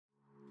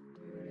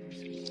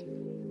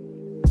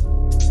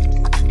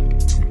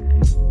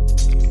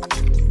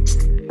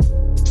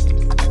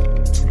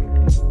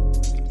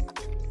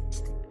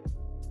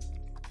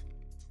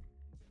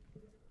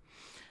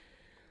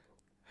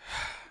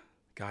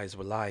Guys,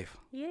 we're live.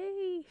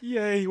 Yay.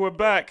 Yay, we're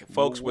back.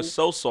 Folks, we're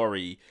so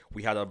sorry.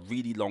 We had a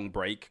really long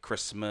break.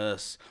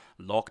 Christmas,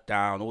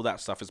 lockdown, all that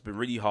stuff. It's been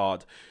really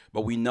hard.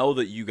 But we know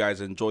that you guys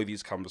enjoy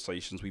these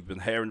conversations. We've been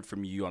hearing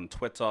from you on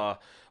Twitter,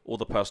 all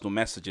the personal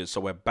messages.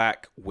 So we're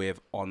back with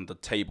On the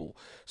Table.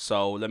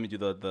 So let me do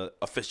the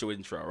official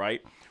intro,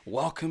 right?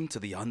 Welcome to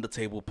the On the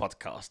Table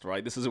podcast,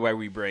 right? This is where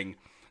we bring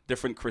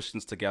different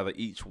Christians together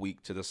each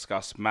week to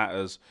discuss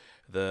matters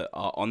that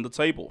are on the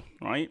table,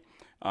 right?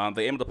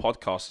 The aim of the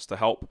podcast is to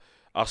help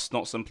us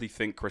not simply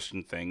think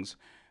Christian things,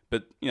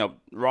 but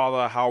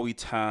rather how we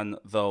turn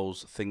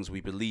those things we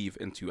believe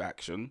into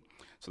action.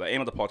 So the aim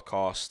of the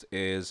podcast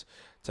is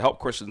to help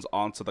Christians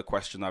answer the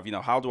question of,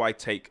 how do I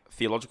take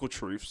theological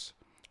truths,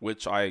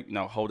 which I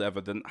hold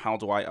evident, how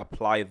do I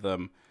apply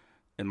them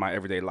in my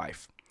everyday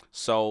life?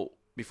 So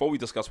before we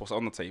discuss what's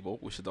on the table,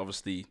 we should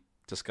obviously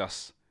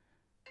discuss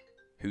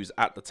who's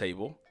at the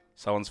table.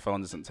 Someone's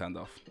phone isn't turned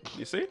off.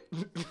 You see?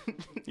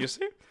 You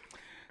see?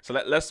 So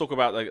let's talk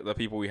about the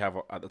people we have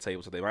at the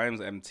table today. My name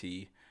is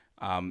MT,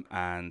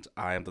 and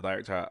I am the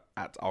director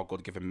at Our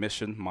God-Given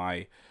Mission.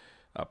 My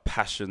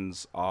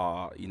passions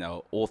are,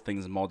 all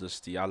things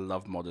modesty. I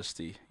love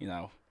modesty.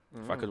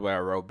 If I could wear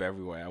a robe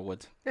everywhere, I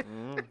would.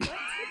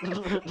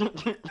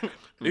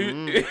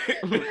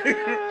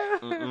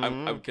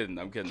 I'm kidding.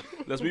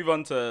 Let's move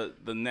on to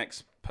the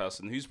next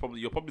person, who's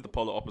you're probably the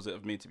polar opposite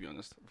of me, to be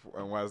honest.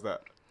 And why is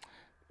that?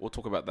 We'll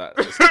talk about that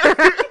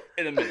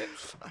in a minute.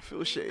 I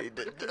feel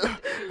shaded.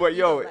 But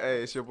yo,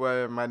 hey, it's your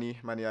boy Manny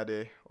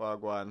Ade.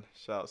 Wagwan.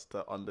 Shouts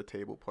to On the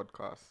Table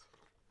podcast.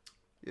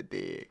 You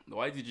dig?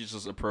 Why did you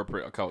just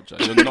appropriate a culture?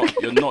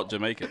 You're not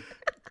Jamaican.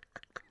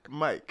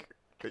 Mike,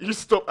 can you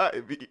stop at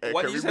it? Hey,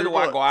 What can you we said, move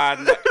on?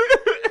 Wagwan?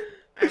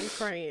 I'm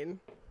crying.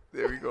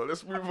 There we go.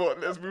 Let's move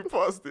on. Let's move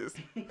past this.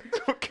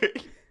 Okay.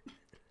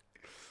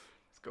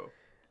 Let's go.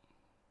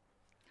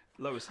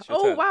 Lois, it's your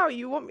Oh, turn. wow.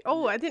 You want me?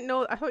 Oh, I didn't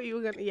know. I thought you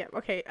were going to. Yeah.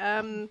 Okay.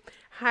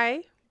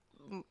 Hi.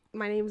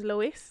 My name's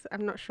Lois.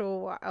 I'm not sure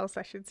what else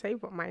I should say,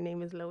 but my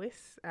name is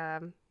Lois.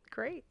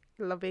 Great.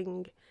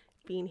 Loving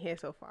being here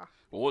so far.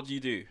 What do you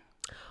do?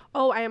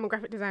 Oh, I am a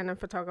graphic designer and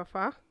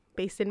photographer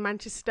based in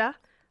Manchester.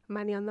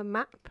 Manny on the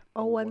map.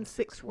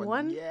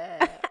 0161.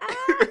 Yeah.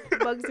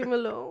 Bugsy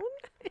Malone.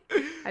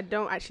 I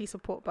don't actually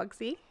support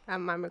Bugsy.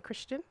 I'm a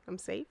Christian. I'm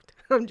saved.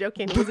 I'm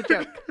joking. It was a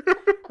joke.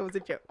 It was a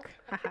joke.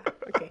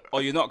 Okay. Oh,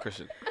 you're not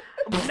Christian?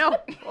 No.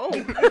 Oh,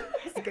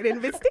 it's getting a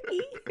bit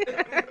sticky.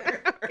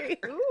 Okay.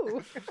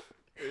 Ooh.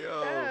 Yo.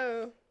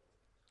 Oh.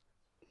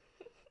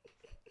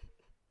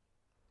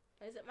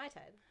 Is it my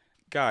turn?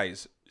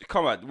 Guys,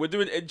 come on. We're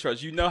doing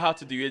intros. You know how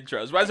to do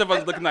intros. Why is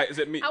everyone looking like, is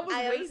it me? I was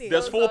I am waiting.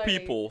 There's so four sorry.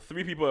 people.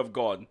 3 people have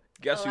gone.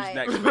 Guess who's Alright.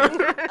 next? mate?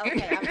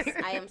 Okay,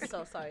 I am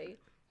so sorry.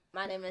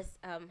 My name is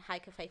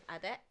Heike Faith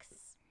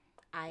Adex.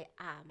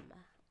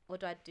 What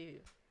do I do?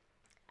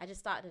 I just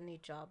started a new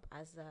job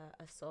as a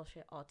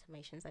social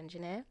automations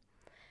engineer.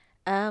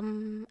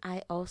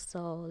 I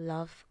also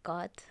love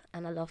God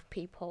and I love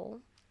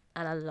people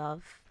and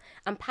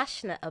I'm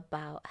passionate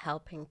about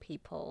helping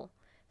people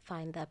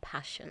find their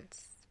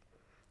passions.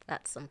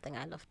 That's something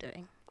I love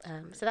doing.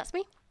 So that's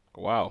me.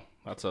 Wow.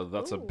 That's a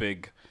Ooh.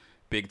 big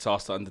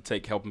task to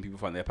undertake, helping people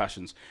find their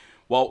passions.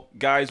 Well,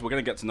 guys, we're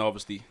going to get to know,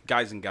 obviously,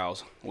 guys and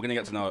gals, we're going to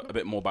get to know a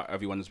bit more about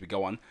everyone as we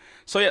go on.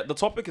 So, yeah, the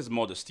topic is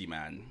modesty,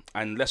 man.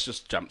 And let's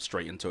just jump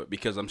straight into it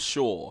because I'm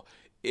sure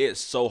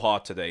it's so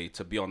hard today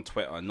to be on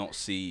Twitter and not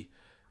see,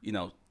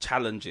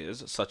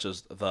 challenges such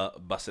as the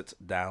Bust It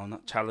Down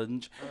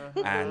challenge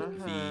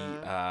and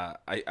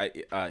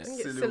the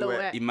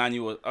Silhouette.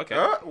 Emmanuel.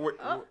 Okay. Wait,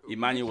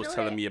 Emmanuel was Show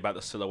telling it. me about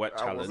the silhouette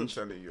I wasn't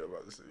challenge. telling you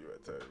about the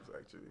silhouette terms,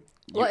 actually.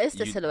 What is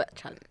the you- silhouette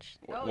challenge?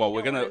 Oh, Well, you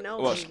we're don't gonna. wanna know,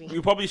 Well, baby. we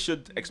probably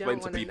should explain don't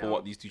to wanna people know.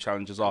 what these two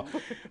challenges are.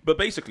 But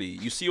basically,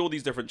 you see all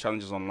these different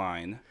challenges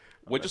online.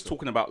 We're just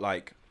talking about,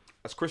 like,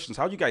 as Christians,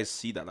 how do you guys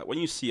see that? Like, when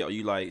you see it, are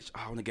you like,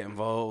 I want to get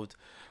involved,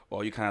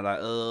 or are you kind of like,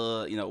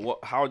 what?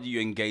 How do you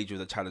engage with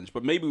the challenge?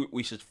 But maybe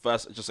we should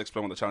first just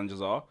explain what the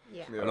challenges are.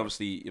 Yeah. Yeah. And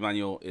obviously,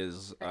 Emmanuel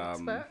is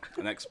Expert.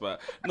 an expert.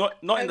 Not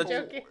in I'm the.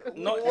 joking.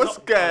 What's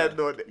going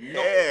on?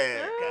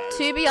 Yeah, guys.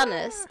 To be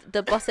honest,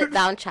 the Bust It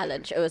Down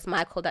challenge, it was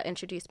Michael that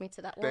introduced me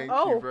to that one. Thank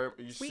Oh, you very much.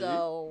 You see?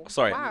 So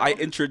Sorry, Wow. I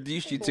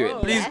introduced you to it. Whoa.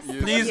 Please, Yes.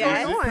 please,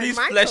 Yes. Go on, please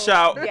Michael. flesh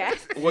out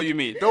Yes. what you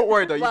mean. Don't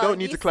worry though, you Well, don't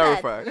need to said-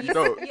 clarify. You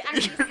don't.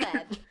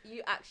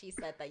 You actually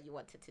said that you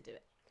wanted to do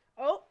it.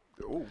 Oh.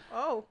 Ooh.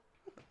 Oh.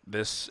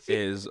 This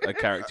is a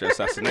character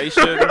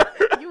assassination.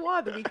 You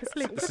are the weakest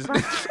link. This is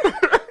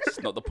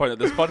it's not the point of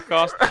this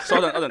podcast. So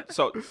hold on.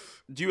 So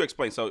do you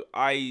explain? So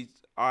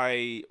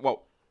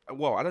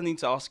well, I don't need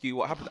to ask you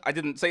what happened. I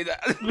didn't say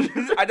that.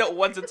 I don't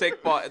want to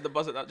take part in the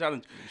Buzz It Out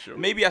challenge. Sure.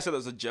 Maybe I said it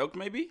as a joke.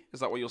 Maybe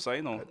is that what you're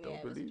saying? Or I Yeah, don't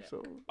it was a believe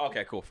so.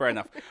 okay, cool, fair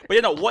enough.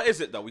 But what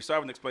is it though? We still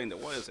haven't explained it.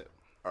 What is it?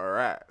 All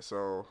right.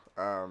 So,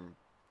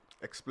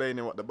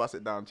 explaining what the Bust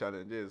It Down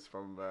challenge is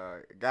from a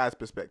guy's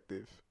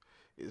perspective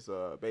is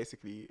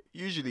basically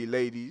usually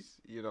ladies.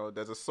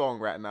 There's a song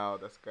right now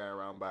that's going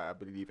around by I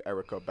believe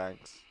Erica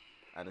Banks,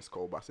 and it's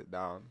called Bust It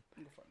Down.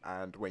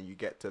 And when you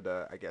get to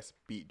the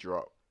beat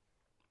drop,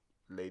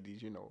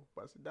 ladies,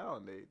 bust it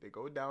down. They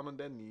go down on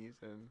their knees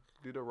and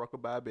do the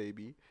rockabye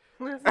baby,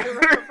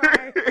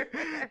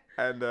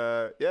 and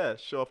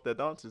show off their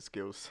dancing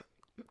skills,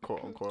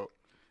 quote unquote.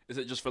 Is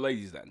it just for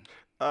ladies then?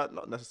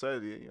 Not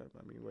necessarily.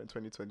 I mean, we're in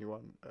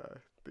 2021.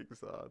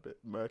 Things are a bit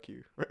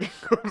murky when it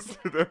comes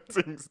to them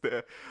things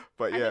there.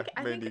 But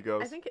mainly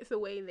girls. I think it's the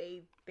way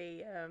they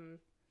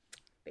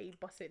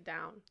bust it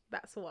down.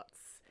 That's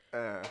what's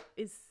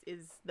is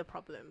the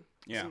problem.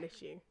 Yeah. It's an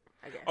issue,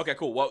 I guess. Okay,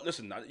 cool. Well,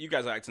 listen, you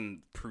guys are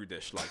acting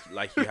prudish,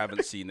 like you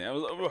haven't seen it.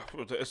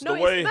 It's No, the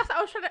way.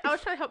 I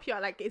was trying to help you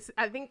out. Like,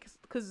 I think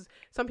because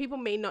some people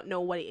may not know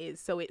what it is.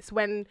 So it's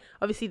when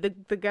obviously the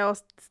girl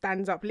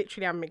stands up.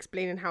 Literally, I'm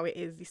explaining how it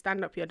is. You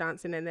stand up, you're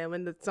dancing, and then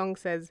when the song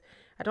says,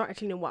 I don't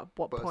actually know what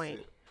Bust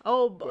point. it.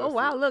 Oh Bust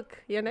wow! it. Look,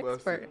 you're an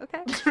Bust expert.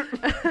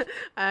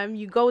 Okay.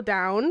 You go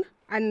down,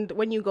 and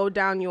when you go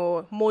down,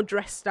 you're more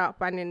dressed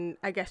up, and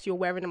I guess you're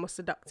wearing a more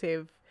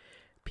seductive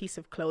piece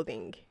of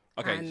clothing.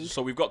 Okay, And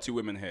so we've got two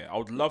women here. I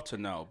would love to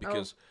know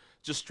because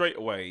just straight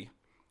away,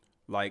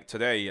 like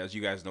today, as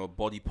you guys know,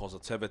 body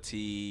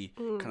positivity,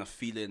 kind of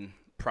feeling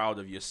proud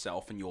of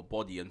yourself and your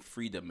body and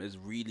freedom is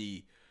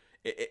really,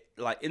 it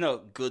like in a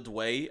good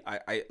way.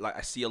 I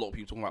see a lot of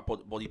people talking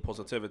about body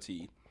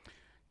positivity.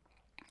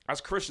 As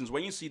Christians,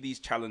 when you see these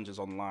challenges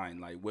online,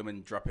 like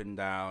women dropping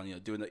down,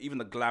 doing even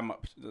the glam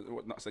up,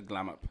 not say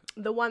glam up,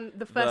 the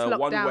first the lockdown,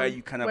 one where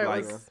you kind of where it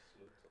like. was-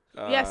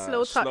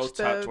 slow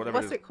touch. Whatever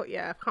What's it is. it called?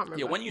 Yeah, I can't remember.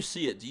 Yeah, when you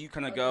see it, do you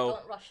kind of go,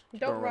 Don't rush.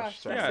 Don't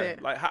rush. That's yeah,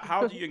 it. like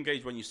how do you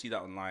engage when you see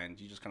that online?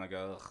 Do you just kind of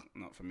go, ugh,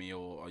 not for me,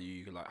 or are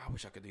you like, I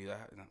wish I could do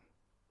that?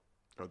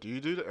 Oh, do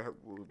you do that?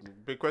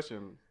 Big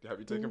question. Have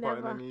you taken part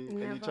in any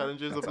Never.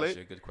 challenges That's of late?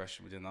 actually a good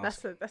question. We didn't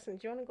ask. That's. Do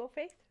you want to go,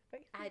 Faith?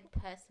 I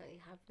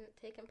personally haven't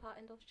taken part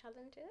in those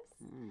challenges.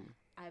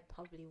 I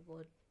probably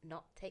would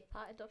not take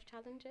part in those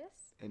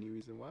challenges. Any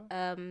reason why?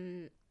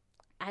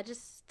 I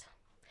just,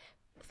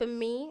 for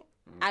me,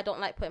 I don't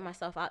like putting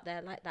myself out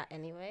there like that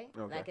anyway.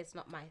 Okay. Like, it's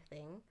not my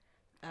thing.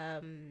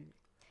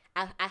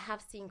 I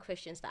have seen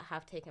Christians that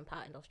have taken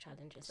part in those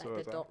challenges, So like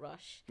has the that. Don't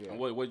Rush. Yeah. And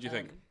what did you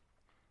think?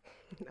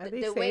 Are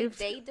they The way saved?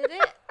 they did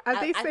it, Are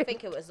they I saved?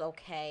 think it was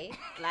okay.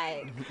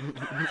 Like,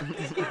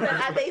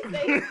 are they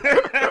saved?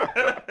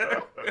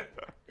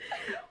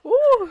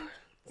 Ooh.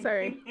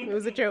 Sorry, it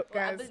was a joke,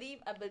 Well, guys.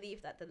 I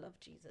believe that they love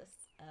Jesus.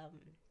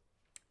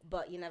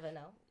 But you never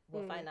know.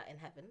 We'll find out in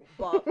heaven.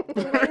 But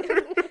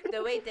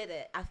the way they did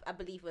it, I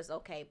believe was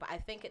okay. But I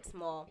think it's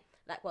more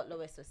like what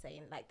Lois was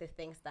saying, like the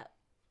things that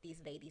these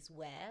ladies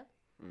wear,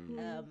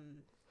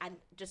 and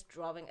just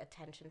drawing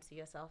attention to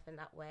yourself in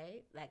that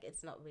way. Like,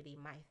 it's not really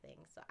my thing,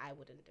 so I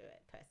wouldn't do it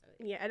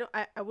personally. Yeah,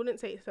 I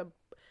wouldn't say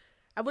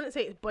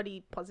it's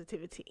body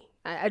positivity.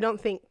 I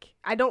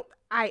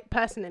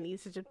personally,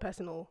 this is just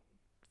personal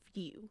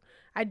view.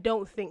 I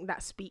don't think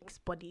that speaks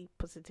body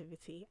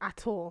positivity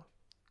at all.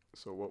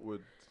 So what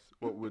would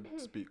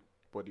speak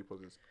body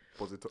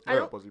positive?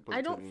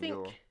 I don't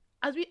think.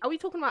 Are we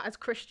talking about as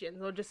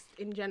Christians or just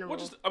in general?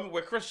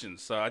 We're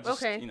Christians, so I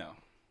just, Okay.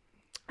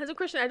 As As a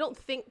Christian, I don't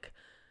think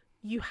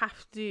you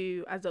have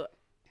to, as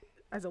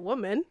a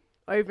woman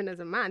or even as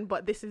a man,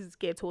 but this is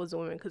geared towards a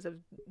woman because of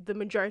the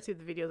majority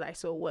of the videos I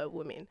saw were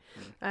women.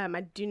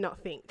 I do not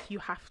think you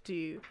have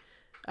to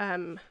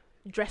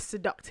dress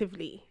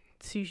seductively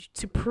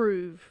to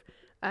prove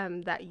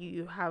that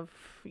you have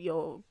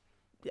your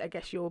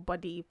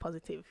body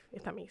positive,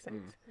 if that makes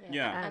sense.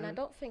 Yeah. And I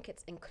don't think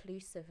it's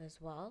inclusive as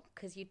well,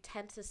 because you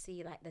tend to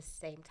see like the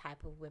same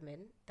type of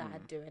women that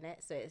are doing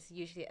it. So it's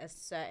usually a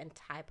certain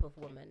type of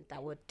woman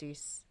that would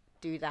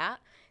do that.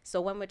 So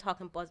when we're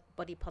talking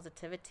body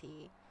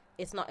positivity,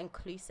 it's not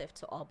inclusive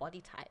to all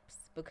body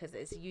types, because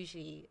it's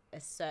usually a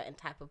certain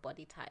type of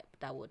body type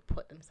that would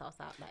put themselves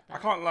out like that. I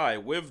can't lie,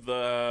 with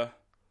the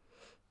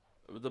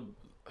I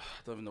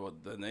don't even know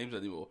what the names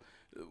anymore.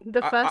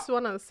 The first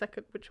one or the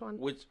second, which one?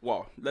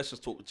 Let's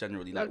just talk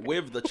generally. Like Okay.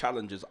 with the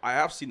challenges, I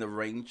have seen a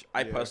range.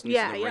 I personally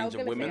Yeah, seen a I range was of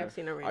gonna say women. I've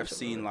seen a range I've of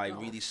seen women. like No.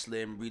 really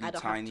slim, really I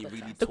don't have tiny, Twitter.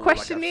 really The tall.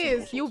 question like, I've seen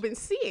all is, you've sorts. been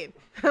seeing.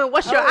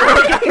 What's your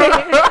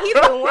eye? He's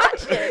been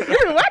watching. You've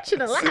been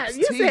watching a lot.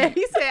 You 16.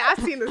 he said, I've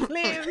seen the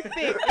slim,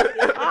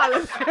 thick, all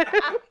of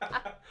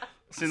that.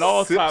 Seen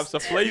all types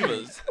of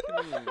flavors.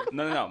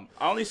 No.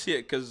 I only see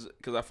it because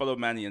I follow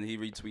Manny and he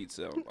retweets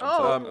it.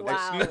 Oh, wow.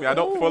 Excuse me, I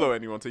don't follow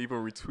anyone to even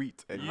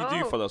retweet You anyone.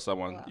 do Oh. follow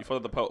someone. You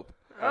follow the Pope.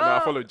 No, I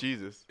follow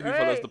Jesus. Who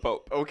follows Hey. the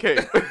Pope? Okay.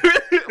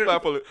 I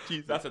follow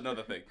Jesus. That's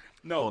another thing.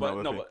 No, Oh, but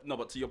another thing.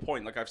 but to your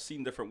point, like I've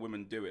seen different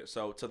women do it.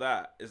 So to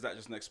that, is that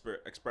just an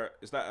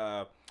is that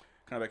a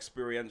kind of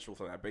experiential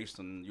thing, like, based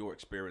on your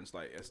experience?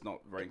 Like it's not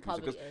very It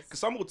inclusive probably is. because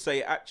some would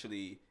say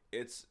actually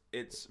it's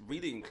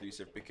really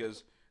inclusive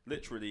because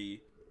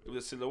literally with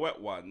the silhouette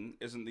one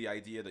isn't the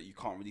idea that you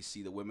can't really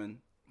see the women.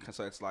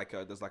 So it's like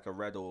there's like a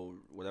red or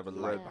whatever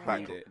light Yeah.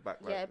 behind it,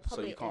 Yeah, it so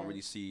probably you can't is.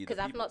 really see the Because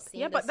I've people. not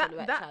seen Yeah, the but that-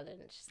 silhouette that-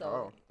 challenge, so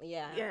Oh.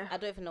 Yeah. I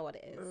don't even know what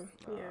it is.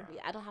 Yeah.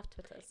 Yeah, I don't have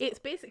Twitter. So. It's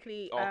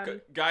basically. Oh,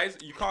 guys,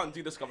 you can't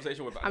do this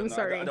conversation with. I'm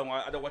sorry. I don't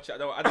watch it. I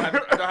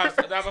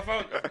don't have a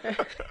phone.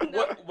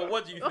 But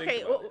what do you think?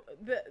 Okay, about it?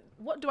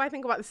 what do I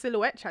think about the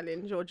silhouette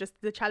challenge or just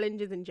the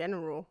challenges in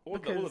general? All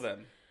of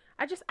them.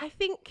 I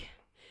think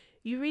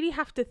you really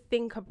have to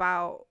think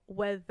about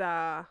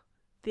whether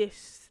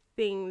this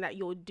thing that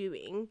you're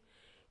doing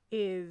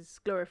is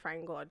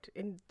glorifying God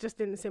in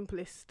the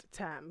simplest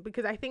term,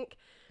 because I think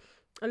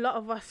a lot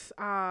of us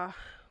are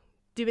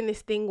doing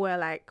this thing where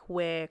like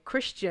we're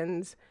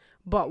Christians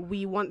but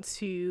we want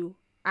to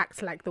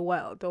act like the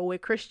world, or we're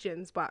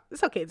Christians but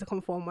it's okay to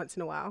conform once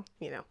in a while,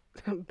 you know,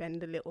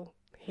 bend a little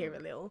here a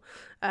little,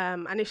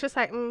 and it's just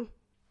like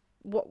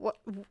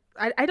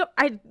I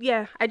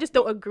just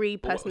don't agree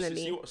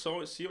personally. So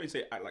what you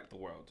say, act like the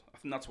world. I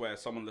think that's where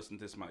someone listening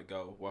to this might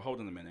go, well,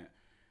 hold on a minute.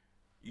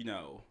 You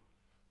know,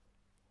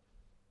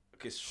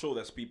 okay, sure,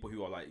 there's people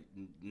who are like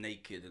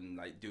naked and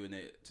like doing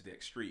it to the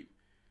extreme.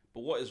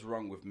 But what is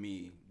wrong with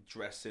me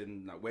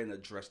dressing, like wearing a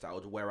dress that I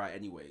would wear out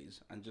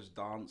anyways, and just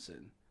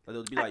dancing? Like, it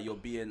would be like you're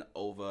being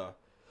overly,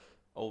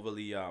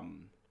 what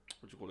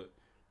do you call it?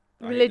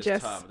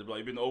 Religious. They'd be like,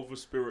 you've been over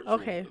spiritual.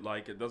 Okay.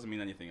 Like, it doesn't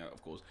mean anything,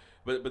 of course.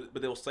 But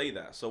they'll say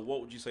that. So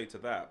what would you say to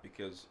that?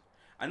 Because,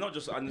 and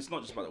it's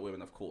not just about the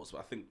women, of course, but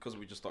I think because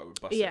we just started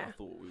with busting, I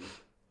thought we would,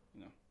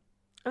 you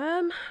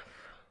know.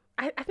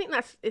 I think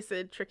it's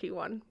a tricky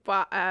one,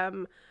 but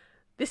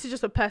this is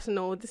just a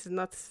personal. This is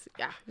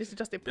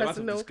just a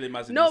personal.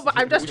 No, but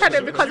I'm just trying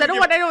to, because I don't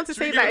want anyone to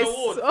say that.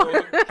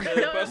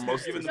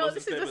 No,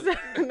 this is just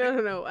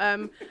no.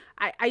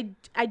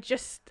 I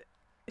just,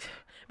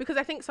 because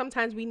I think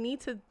sometimes we need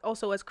to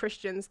also as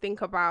Christians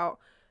think about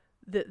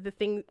the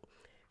thing.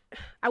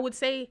 I would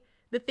say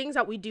the things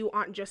that we do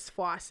aren't just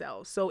for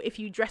ourselves. So if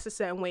you dress a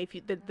certain way, if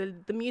you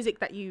the music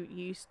that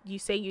you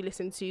say you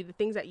listen to, the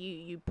things that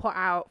you put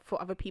out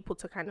for other people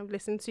to kind of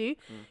listen to,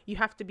 you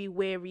have to be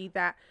wary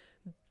that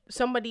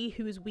somebody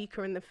who is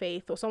weaker in the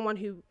faith, or someone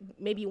who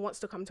maybe wants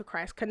to come to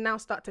Christ, can now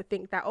start to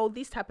think that, oh,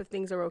 these type of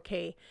things are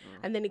okay.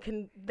 And then it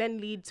can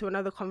then lead to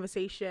another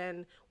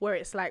conversation where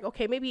it's like,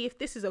 okay, maybe if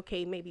this is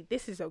okay, maybe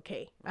this is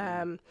okay.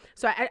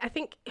 So I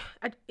think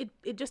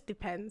it just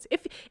depends.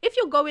 If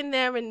you're going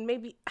there and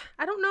maybe,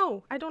 I don't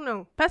know.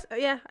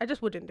 I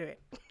just wouldn't do it.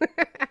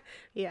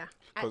 Yeah.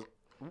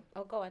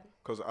 Oh, go on.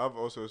 Because I've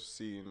also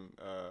seen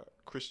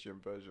Christian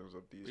versions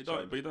of these.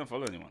 But you don't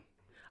follow anyone.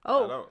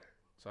 Oh. I don't.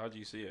 So how do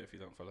you see it if you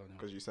don't follow anyone?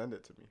 Because you send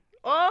it to me.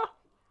 Oh.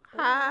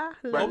 I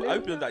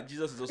hope that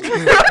Jesus is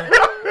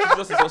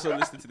also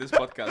listening to this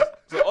podcast.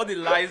 So all the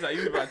lies that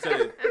you people are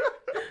telling,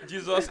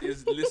 Jesus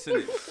is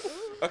listening.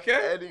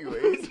 Okay?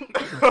 Anyways.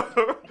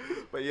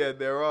 But yeah,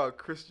 there are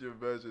Christian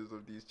versions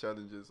of these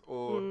challenges.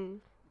 Or,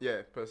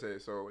 yeah, per se.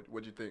 So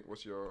what do you think?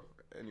 What's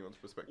anyone's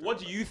perspective? What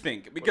do you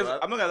think? Because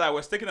I'm not going to lie,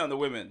 we're sticking on the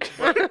women.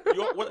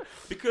 But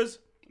because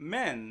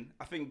men,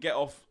 I think, get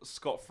off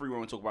scot-free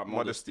when we talk about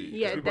modesty.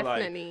 Yeah,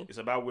 definitely. Like, it's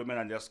about women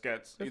and their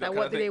skirts. It's like,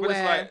 what do they wear?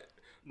 It's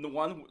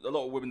like, a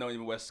lot of women don't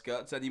even wear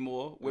skirts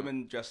anymore.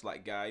 Women dress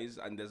like guys,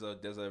 and there's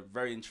a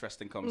very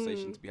interesting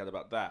conversation to be had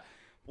about that.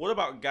 What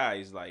about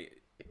guys?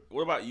 Like,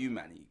 what about you,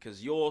 Manny?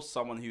 Because you're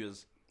someone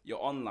you're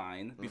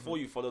online. Before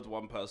you followed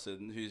one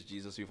person who's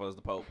Jesus, who follows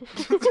the Pope.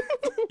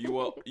 you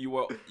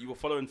were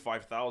following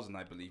 5,000,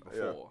 I believe,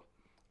 before. Yeah.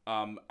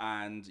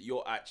 And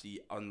you're actually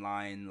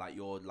online, like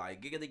you're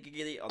like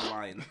giggity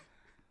online,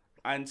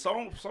 and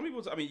some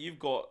people. I mean, you've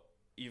got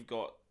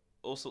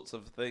all sorts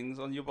of things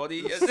on your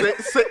body.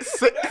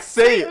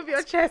 Say it with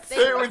your chest.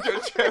 Say it with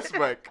your chest,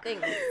 Mike.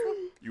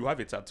 You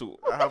have a tattoo.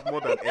 I have more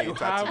than 8 You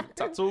have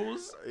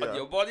tattoos on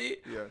your body.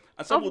 Yeah.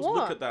 And some would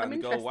look at that I'm and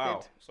interested. go,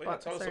 "Wow." So yeah,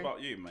 tell us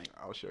about you, mate.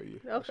 I'll show you.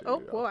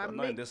 Well, I'm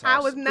not in this house. I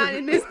was not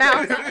in this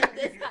house.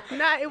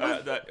 Nah, it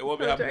was. It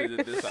won't be happening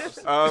in this house.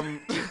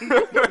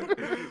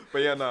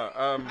 But yeah, no.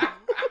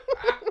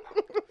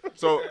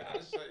 So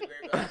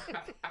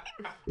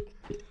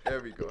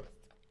there we go.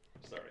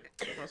 Sorry,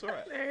 that's all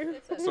right.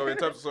 So in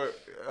terms,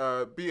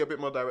 be a bit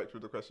more direct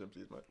with the question,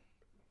 please, mate.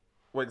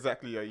 What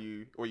exactly are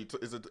you?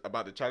 Is it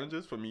about the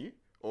challenges for me,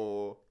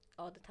 or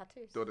the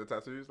tattoos? Or the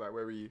tattoos, like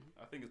where we?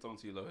 I think it's on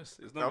to you, Lois.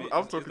 It's not me.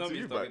 I'm talking to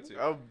you, man.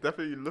 I'm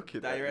definitely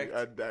looking direct.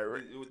 at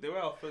direct. They were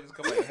our friends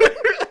coming.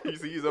 You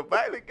see, he's a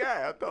violent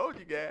guy. I told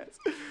you guys.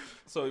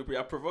 So we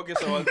are provoking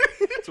someone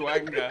to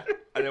anger,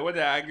 and then when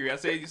they're angry, I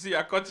say, "You see,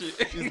 I caught you."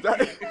 Is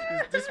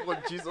this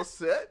what Jesus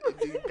said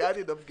in the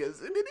Garden of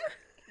Gethsemane?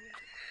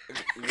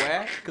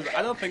 Where? Because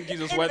I don't think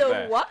Jesus went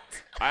there. What?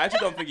 I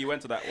actually don't think he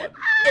went to that one.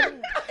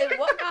 In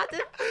what garden?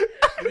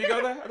 Did he go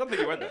there? I don't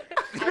think he went there.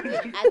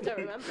 I don't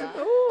remember.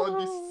 On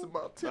this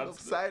mountain of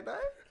Sinai.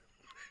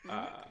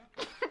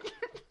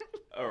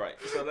 All right.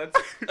 So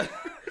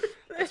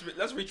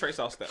let's retrace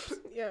our steps.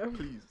 Yeah.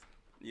 Please.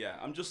 Yeah,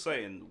 I'm just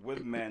saying,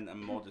 with men and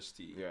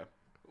modesty. Yeah.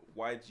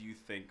 Why do you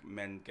think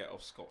men get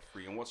off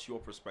scot-free? And what's your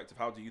perspective?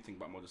 How do you think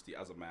about modesty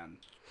as a man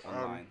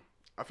online?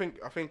 I think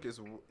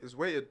it's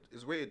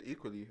weighted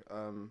equally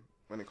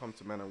when it comes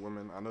to men and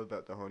women. I know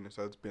that the onus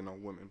has been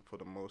on women for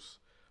the most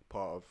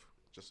part of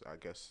just, I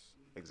guess,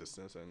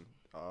 existence and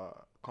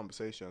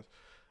conversations.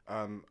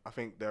 I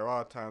think there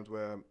are times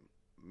where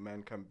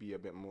men can be a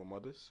bit more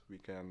modest. We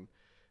can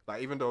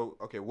Like even though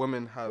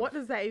women have. What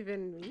does that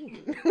even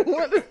mean?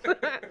 What does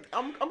that?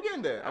 I'm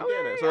getting there. I'm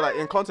getting there. So like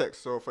in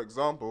context. So for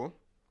example,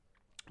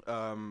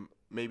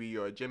 maybe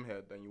you're a gym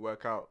head and you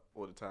work out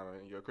all the time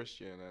and you're a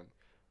Christian and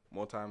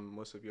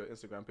most of your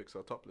Instagram pics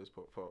are topless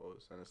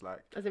photos and it's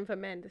like. As in for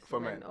men. This is For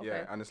men, okay.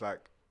 yeah, and it's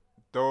like,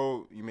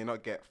 though you may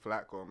not get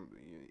flack or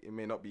it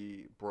may not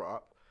be brought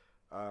up,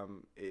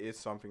 it is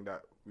something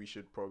that we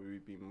should probably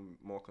be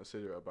more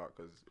considerate about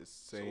because it's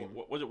saying.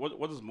 So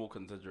what does more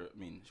considerate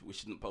mean? We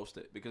shouldn't post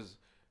it because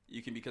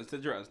you can be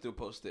considerate and still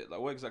post it.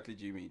 Like, what exactly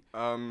do you mean?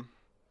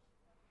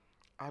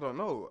 I don't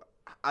know.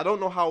 I don't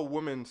know how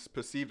women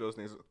perceive those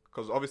things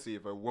because obviously,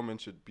 if a woman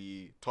should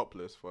be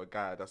topless for a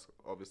guy, that's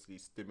obviously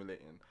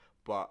stimulating.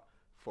 But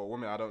for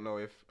women, I don't know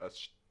if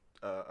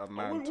a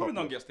man topless. Women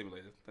don't get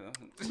stimulated.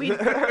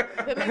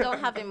 Women don't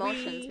have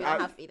emotions. We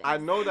don't have feelings. I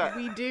know that.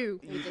 We do.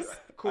 We just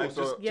Cool.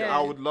 So yeah.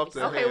 I would love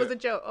to. Okay, hear, it was a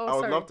joke. Oh, I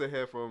would sorry. love to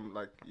hear from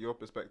like your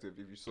perspective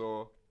if you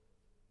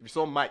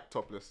saw Mike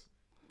topless.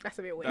 That's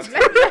a bit weird.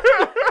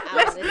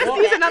 let's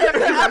use another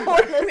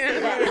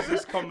Where is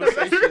this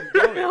conversation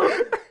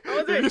going?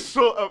 If you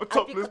saw a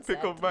topless I'm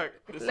pic of Mike.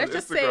 Let's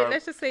just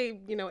say,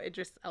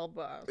 Idris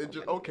Elba.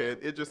 Or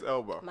Idris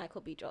Elba.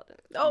 Michael B. Jordan.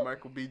 Oh,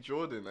 Michael B.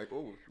 Jordan. Like,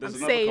 oh, There's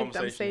I'm another saved,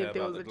 conversation saved, here it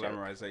about was the a joke.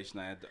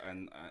 glamorization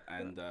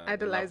and the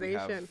love we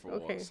have Idolization, for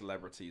okay.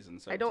 celebrities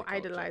and I don't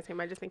celebrity culture. idolize him.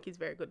 I just think he's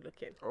very good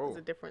looking. Oh, There's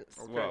a difference.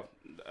 okay. Well,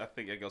 I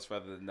think it goes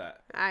further than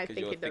that. I 'cause think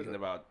you're it thinking doesn't.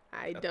 about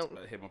I don't.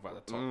 him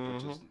about the top,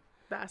 which is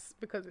That's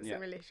because it's Yeah.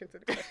 in relation to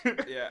the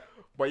question. yeah.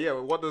 But yeah,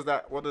 what does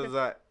that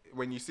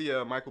when you see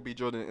a Michael B.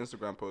 Jordan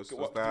Instagram post? What,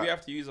 was do we that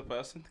have to use a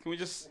person? Can we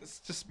just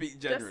speak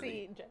Just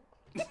generally?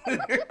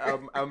 see.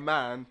 a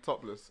man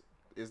topless?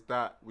 Is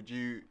that would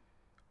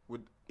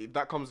if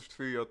that comes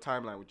through your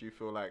timeline? Would you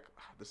feel like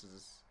this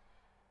is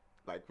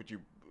like would you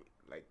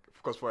like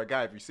because for a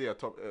guy if you see a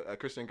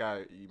Christian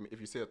guy if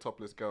you see a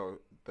topless girl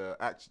the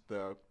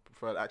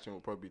preferred action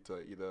will probably be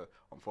to either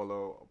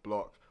unfollow or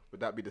block. Would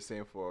that be the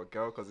same for a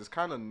girl? Because it's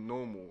kind of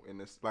normal in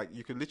this. Like,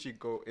 you could literally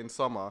go in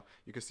summer,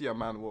 you could see a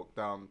man walk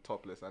down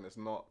topless, and it's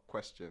not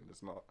questioned.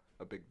 It's not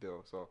a big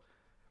deal. So,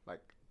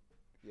 like,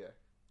 yeah.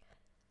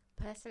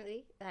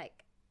 Personally,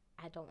 like,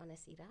 I don't want to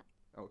see that.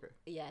 Okay.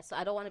 Yeah, so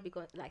I don't want to be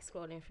going like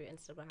scrolling through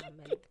Instagram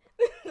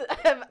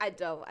and I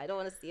don't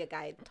want to see a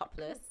guy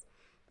topless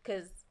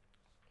because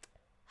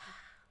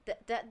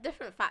the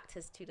different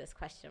factors to this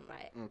question,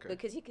 right? Okay.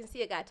 Because you can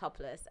see a guy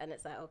topless and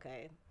it's like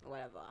okay,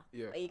 whatever.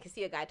 Yeah. And you can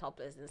see a guy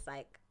topless and it's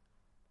like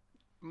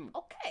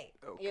okay,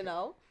 Okay. you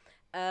know.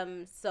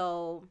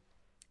 So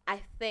I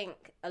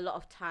think a lot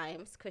of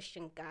times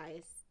Christian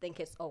guys think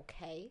it's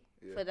okay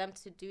for them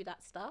to do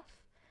that stuff.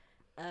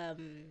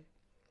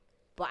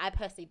 But I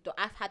personally don't.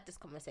 I've had this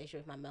conversation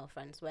with my male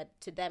friends where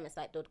to them it's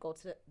like they'll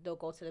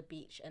go to the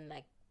beach and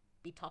like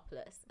be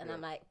topless, and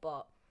I'm like,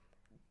 but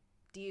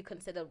do you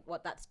consider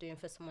what that's doing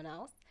for someone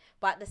else?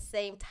 But at the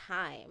same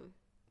time,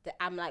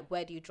 I'm like,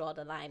 where do you draw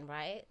the line,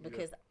 right?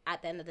 Because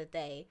at the end of the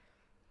day,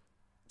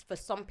 for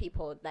some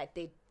people, like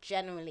they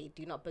genuinely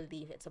do not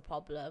believe it's a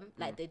problem.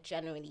 Like they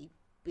genuinely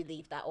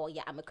believe that, oh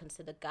yeah,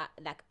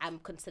 I'm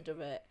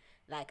considerate.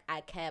 Like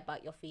I care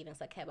about your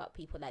feelings. I care about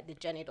people. Like they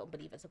genuinely don't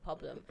believe it's a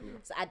problem.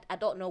 So I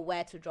don't know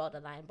where to draw the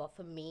line. But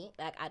for me,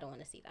 like I don't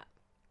want to see that.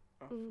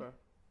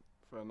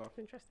 Fair enough.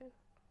 Interesting.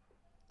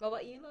 What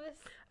about you, Lois?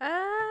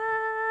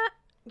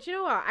 Do you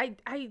know what?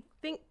 I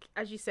think,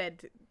 as you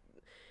said,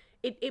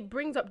 it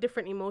brings up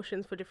different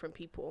emotions for different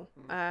people.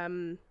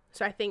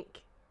 So I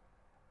think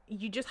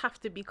you just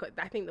have to be.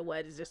 I think the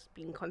word is just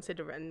being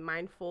considerate and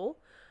mindful.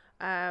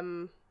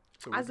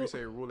 So would you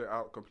say rule it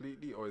out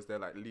completely, or is there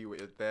like leeway?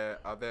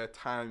 Are there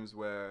times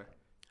where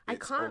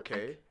it's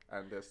okay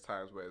and there's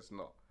times where it's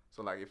not?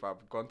 So like if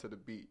I've gone to the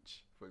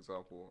beach, for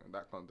example, in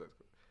that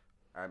context,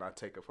 and I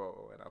take a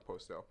photo and I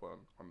post it up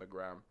on the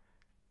gram,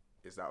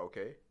 is that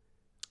okay?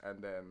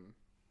 And then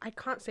I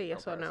can't say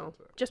yes or no,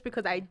 comparison to- just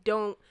because I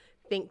don't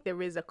think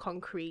there is a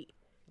concrete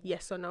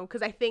yes or no.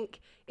 Because I think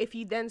if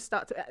you then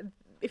start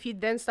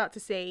to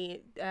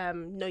say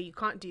no, you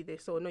can't do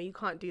this or no, you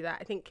can't do that,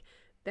 I think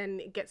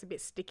then it gets a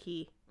bit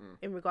sticky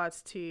in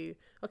regards to,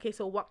 okay,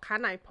 so what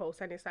can I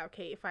post? And it's like,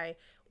 okay, if I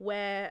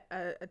wear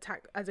a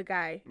tank as a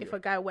guy, if a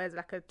guy wears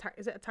like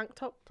is it a tank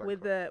top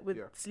with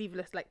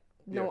sleeveless, like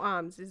no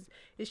arms, is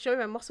showing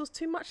my muscles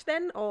too much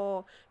then?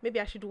 Or maybe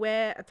I should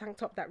wear a tank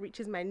top that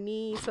reaches my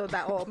knee so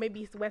that, or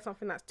maybe wear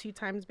something that's 2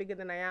 times bigger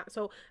than I am.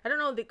 So I don't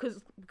know,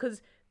 because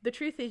the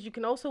truth is you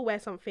can also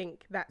wear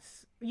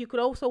you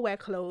could also wear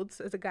clothes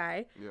as a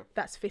guy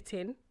that's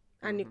fitting.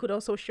 And it could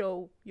also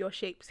show your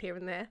shapes here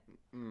and there,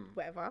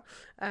 whatever,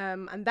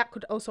 and that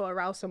could also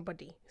arouse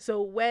somebody.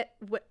 So where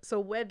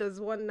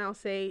does one now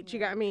say? Do you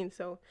get what I mean?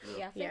 So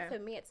I think for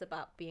me it's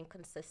about being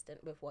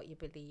consistent with what you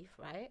believe,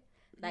 right?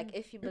 Like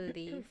if you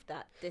believe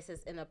that this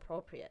is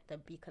inappropriate,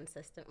 then be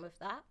consistent with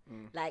that.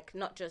 Like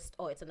not just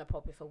it's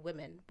inappropriate for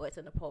women, but it's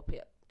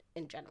inappropriate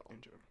in general.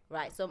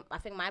 Right? So I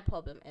think my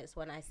problem is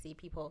when I see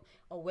people,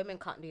 women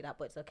can't do that,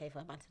 but it's okay for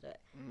a man to do it.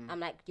 I'm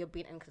like, you're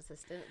being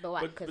inconsistent.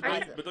 But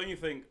don't you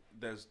think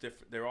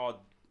there are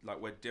like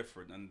we're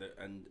different,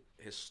 and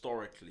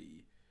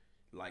historically,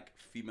 like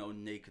female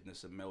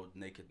nakedness and male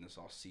nakedness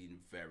are seen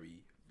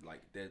very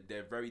like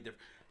they're very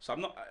different.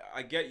 So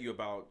I get you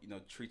about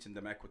treating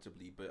them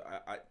equitably, but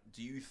I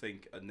do you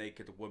think a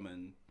naked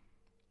woman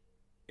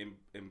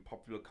in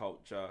popular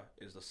culture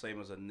is the same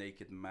as a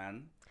naked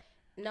man?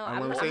 No, And I'm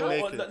when we not. say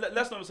I'm not- naked-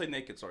 Let's not say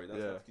naked. Sorry, that's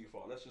Yeah. too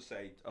far. Let's just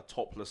say a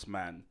topless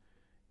man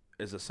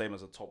is the same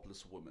as a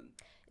topless woman.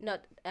 No,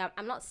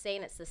 I'm not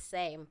saying it's the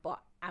same,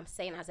 but I'm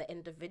saying as an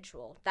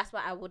individual. That's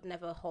why I would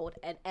never hold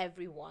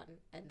everyone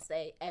and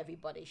say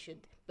everybody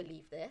should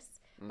believe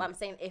this. But I'm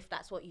saying if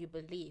that's what you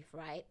believe,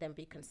 right, then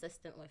be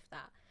consistent with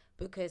that.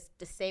 Because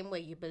the same way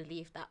you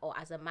believe that, or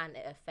as a man,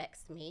 it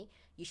affects me,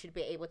 you should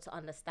be able to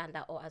understand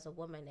that, or as a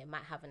woman, it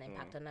might have an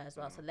impact on her as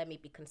well. So let me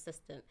be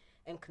consistent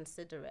and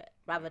considerate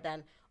rather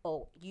than,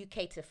 oh, you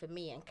cater for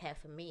me and care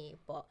for me,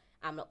 but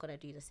I'm not going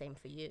to do the same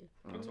for you.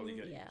 I totally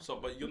get you. Yeah. So,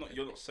 but you're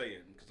not saying,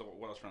 because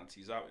what I was trying to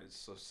tease out is,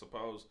 so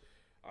suppose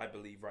I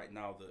believe right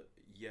now that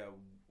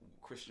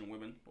Christian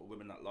women or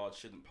women at large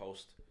shouldn't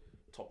post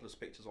topless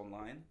pictures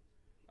online.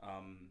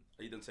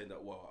 You didn't say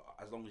that. Well,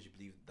 as long as you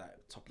believe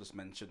that topless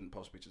men shouldn't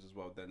post pictures as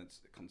well, then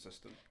it's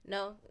consistent.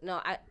 No,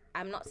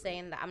 I'm not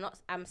saying that.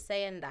 I'm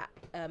saying that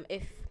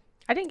if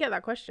I didn't get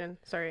that question.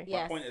 Sorry.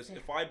 Yes. My point is,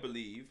 if I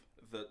believe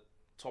that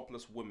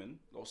topless women,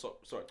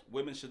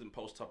 women shouldn't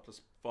post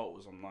topless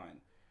photos online,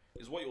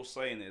 is what you're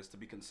saying is, to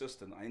be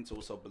consistent, I need to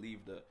also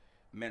believe that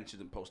men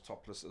shouldn't post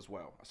topless as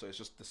well. So it's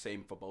just the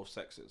same for both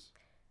sexes.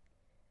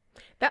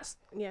 That's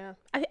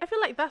I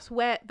feel like that's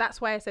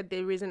why I said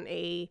there isn't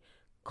a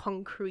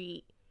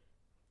concrete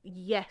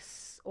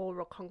yes or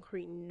a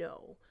concrete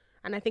no.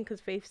 And I think,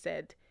 as Faith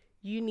said,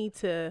 you need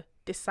to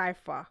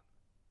decipher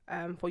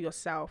for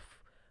yourself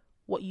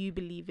what you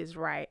believe is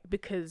right,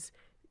 because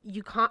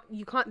you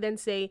can't then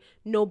say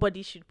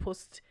nobody should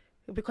post,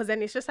 because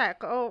then it's just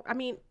like, oh, I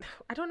mean,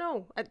 I don't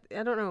know. I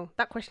don't know.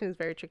 That question is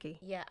very tricky.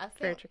 yeah,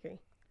 Very tricky.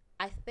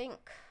 I think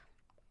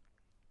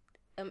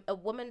a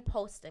woman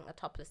posting a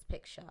topless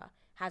picture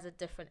has a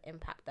different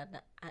impact than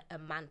a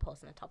man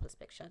posting a topless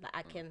picture. Like,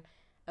 I can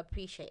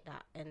appreciate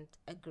that and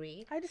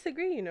agree. I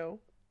disagree,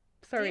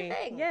 Sorry.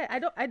 think? Yeah,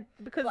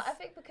 because But I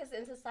think because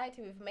in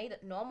society we've made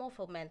it normal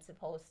for men to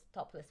post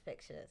topless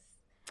pictures.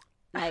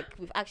 Like,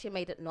 we've actually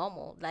made it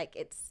normal. Like,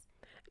 it's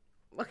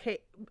okay,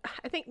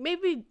 I think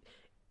maybe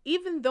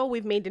even though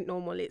we've made it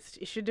normal, it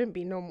shouldn't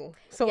be normal.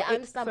 So yeah, I it's-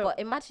 understand. so- But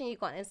imagine you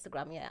go on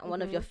Instagram, and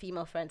one of your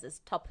female friends is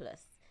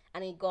topless,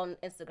 and you go on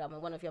Instagram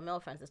and one of your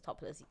male friends is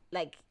topless.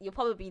 Like, you'll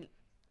probably be,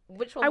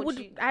 which one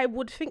I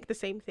would think the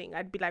same thing.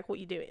 I'd be like, "What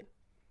you doing?"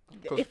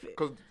 Because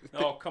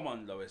Oh, come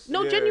on, Lois.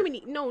 No, Yeah.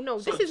 genuinely, no.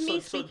 This is me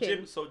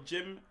speaking. So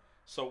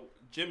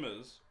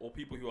gymmers or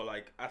people who are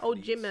like Oh,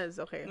 athletes. gymmers.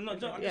 Okay. No, I'm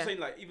Yeah. just saying,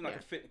 like, even like Yeah.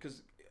 a fit,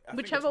 because I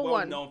Whichever think it's well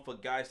one. known for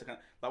guys to kind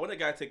of, like, when a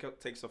guy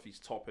takes off his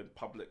top in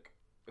public,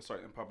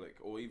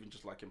 or even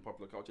just like in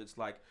popular culture, it's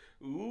like,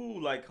 ooh,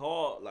 like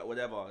hot, like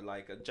whatever,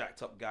 like a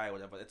jacked up guy or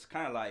whatever. It's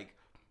kind of like,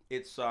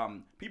 it's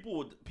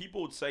people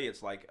would say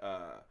it's like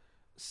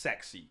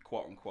sexy,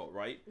 quote unquote,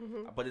 right?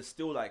 But it's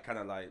still like kind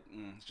of like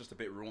it's just a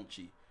bit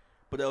raunchy.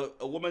 But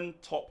a woman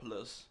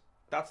topless,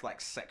 that's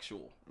like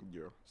sexual.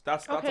 yeah.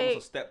 That's Okay.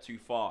 almost a step too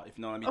far, if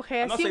you know what I mean.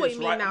 Okay, I'm I not see saying what it's you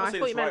mean right, now. I'm I not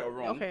saying thought it's you right meant- or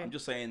wrong. okay. I'm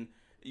just saying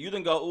you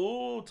didn't go,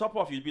 ooh, top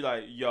off. You'd be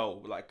like,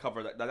 yo, like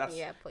cover that. That's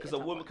Yeah, put because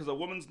your top on. because a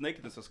woman's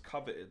nakedness is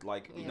coveted.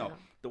 Like you Yeah. know,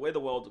 the way the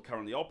world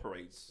currently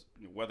operates,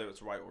 whether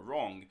it's right or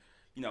wrong,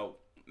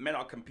 men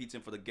are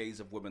competing for the gaze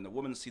of women. The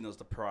woman's seen as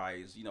the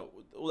prize.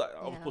 All that.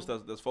 Of Yeah. course,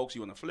 there's folks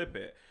who want to flip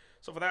it.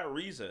 So for that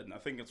reason, I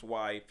think it's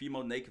why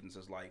female nakedness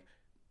is like,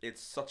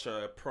 it's such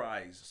a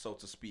prize, so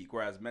to speak.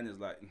 Whereas men is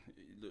like,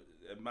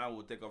 a man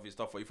will take off his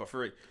stuff for you for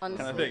free, kind of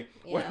Honestly,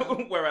 thing. yeah.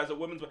 Whereas a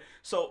woman's,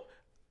 so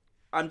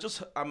I'm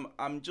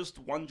just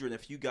wondering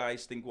if you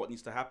guys think what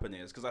needs to happen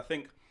is, because I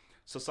think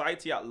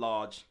society at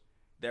large,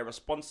 their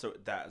response to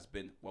that has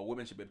been, well,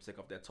 women should be able to take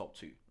off their top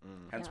too.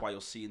 Hence Yeah. why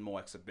you're seeing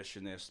more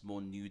exhibitionists, more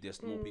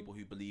nudists, more people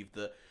who believe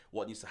that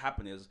what needs to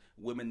happen is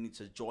women need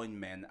to join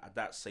men at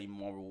that same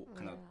moral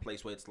kind of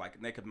place where it's like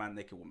naked man,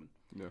 naked woman.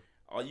 Yeah.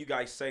 Are you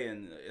guys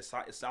saying, it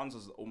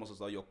sounds almost as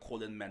though you're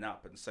calling men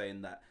up and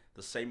saying that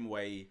the same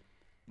way,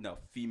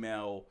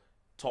 female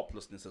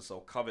toplessness is so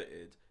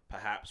coveted,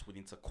 perhaps we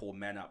need to call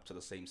men up to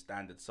the same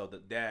standard so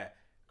that their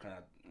kind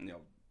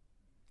of,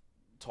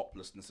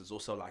 toplessness is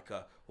also like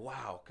a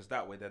wow, because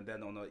that way then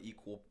they're on an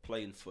equal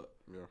playing foot.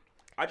 Yeah.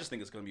 I just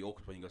think it's going to be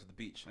awkward when you go to the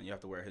beach and you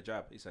have to wear a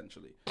hijab,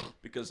 essentially,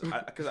 because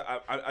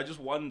I just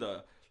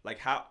wonder, like,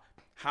 how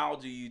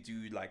do you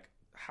do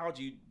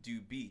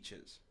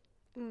beaches?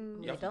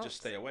 You have to don't. just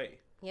stay away.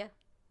 Yeah,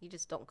 you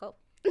just don't go.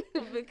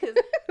 Because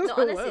no,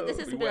 honestly, Whoa. this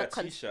has We been wear a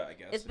a t-shirt, I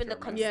guess. it's if been you're a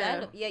a man.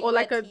 concern. Yeah. You Or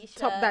like wear a top t-shirt,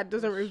 that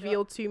doesn't short.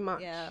 reveal too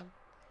much. Yeah.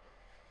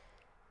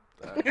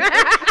 Like,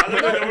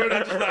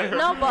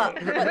 No,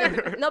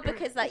 but no,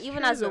 because like even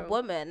true as a though.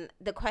 woman,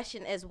 the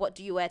question is, what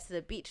do you wear to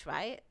the beach,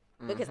 right?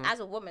 Because as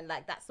a woman,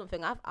 like that's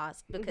something I've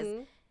asked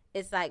because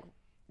it's like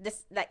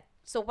this, like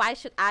So why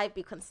should I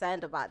be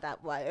concerned about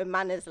that? Why a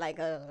man is like,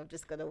 oh, I'm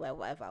just gonna wear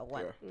whatever I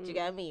want. Yeah. Do you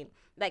get what I mean?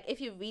 Like,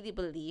 if you really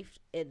believe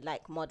in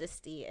like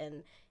modesty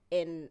and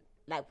in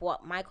like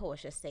what Michael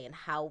was just saying,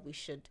 how we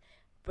should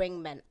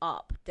bring men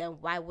up, then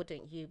why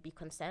wouldn't you be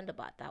concerned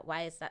about that?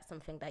 Why is that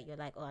something that you're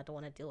like, oh, I don't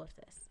want to deal with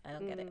this? I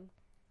don't get it.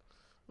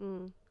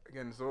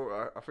 Again,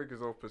 so I think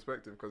it's all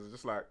perspective, because it's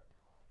just like,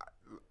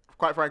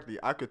 quite frankly,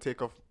 I could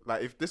take off,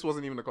 like, if this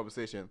wasn't even a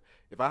conversation,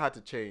 if I had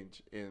to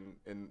change in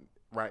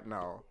right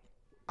now,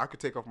 I could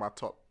take off my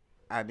top,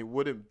 and it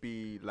wouldn't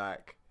be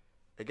like,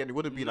 again, it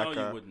wouldn't be No, like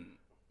you wouldn't.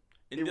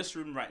 In this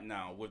room right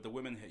now, with the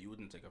women here, you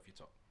wouldn't take off your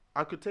top.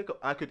 I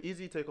could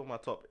easily take off my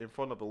top in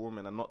front of a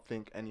woman and not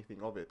think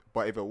anything of it.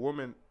 But if a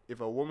woman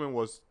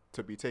was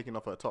to be taking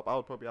off her top, I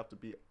would probably have to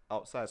be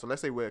outside. So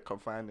let's say we're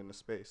confined in a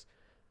space.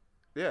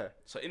 Yeah.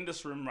 So in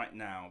this room right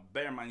now,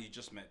 bear in mind you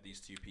just met these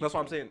two people. That's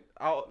what I'm saying.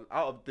 Out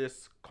of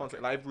this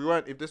context, like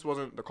if this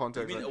wasn't the You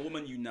context, mean like, a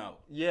woman you know?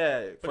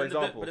 yeah, for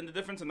example. But then the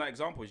difference in that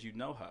example is you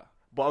know her.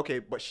 But okay,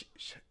 but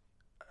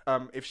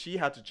if she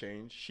had to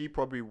change, she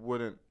probably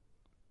wouldn't.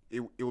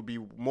 It would be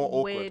more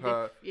awkward.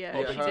 Weird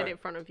if she did it in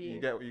front of you.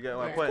 You get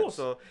my Yeah. point. Of course.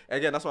 So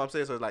again, that's what I'm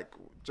saying. So like,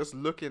 just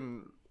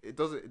looking, it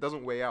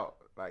doesn't weigh out.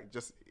 Like,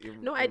 just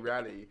in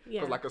reality,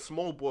 because like a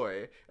small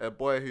boy, a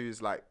boy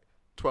who's like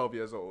 12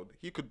 years old,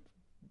 he could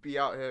be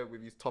out here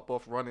with his top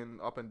off, running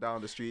up and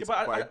down the streets.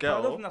 Yeah, but a I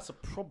girl, don't think that's a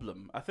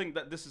problem. I think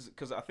that this is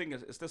because I think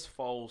it's this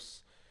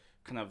false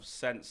kind of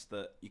sense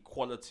that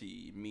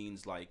equality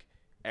means like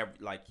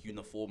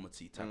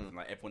uniformity type of thing.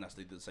 Like everyone has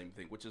to do the same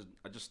thing, which is,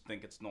 I just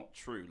think it's not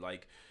true.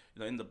 Like,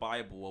 you know, in the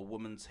Bible,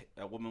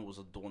 a woman was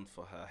adorned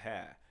for her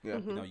hair. Yeah.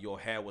 You know, your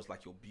hair was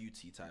like your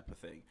beauty type of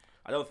thing.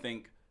 I don't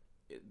think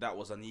that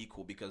was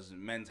unequal because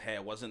men's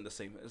hair wasn't the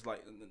same. It's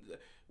like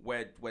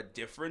we're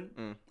different,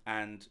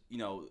 and you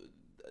know,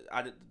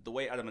 the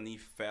way Adam and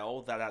Eve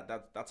fell,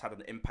 that's had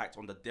an impact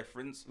on the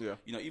difference. Yeah.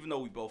 You know, even though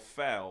we both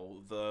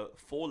fell, the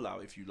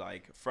fallout, if you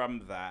like,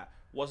 from that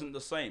wasn't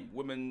the same.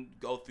 Women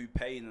go through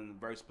pain in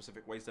very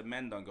specific ways that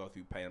men don't go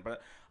through pain.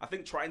 But I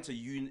think trying to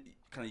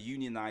kind of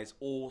unionize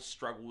all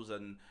struggles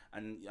and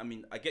I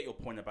mean, I get your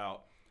point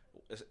about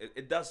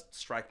it does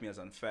strike me as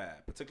unfair,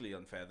 particularly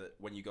unfair that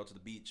when you go to the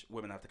beach,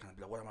 women have to kind of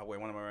be like, what am I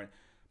wearing?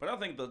 But I don't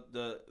think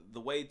the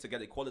way to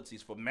get equality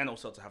is for men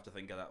also to have to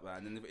think of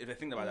that. And if they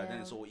think about that, then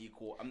it's all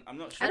equal. I'm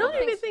not sure. I don't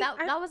even think think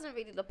that wasn't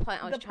really the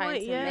point I was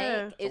trying to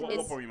make. So what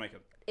point are you making?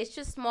 It's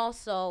just more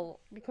so,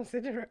 Be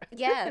considerate.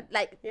 yeah,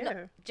 like Yeah.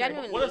 no,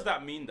 genuinely. What does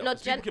that mean though? No,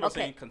 'Cause people keep on okay.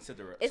 saying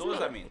considerate. It's So what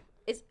does not- that mean?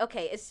 It's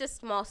okay. It's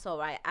just more so,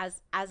 right?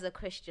 As a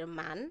Christian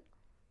man,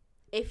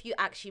 if you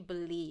actually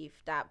believe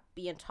that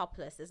being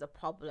topless is a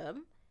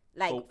problem,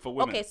 like For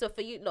women. okay, so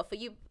for you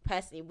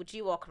personally, would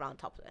you walk around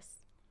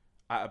topless?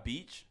 At a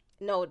beach?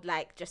 No,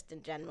 like just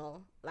in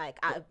general, like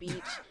at a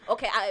beach.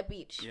 Okay, at a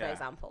beach, for Yeah.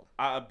 example.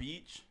 At a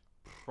beach?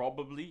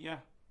 Probably, yeah.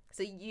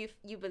 So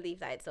you believe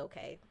that it's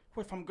okay.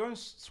 Well, if I'm going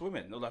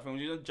swimming, or like when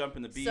you don't jump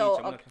in the beach, So,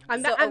 I'm gonna,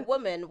 And so that- a and-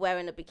 woman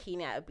wearing a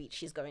bikini at a beach,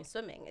 she's going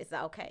swimming. Is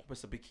that okay? but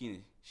it's a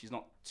bikini. She's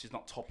not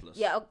topless.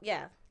 Yeah,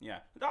 yeah. Yeah.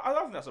 I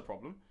don't think that's a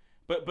problem.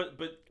 But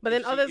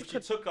then others if she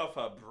could- took off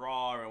her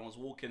bra and was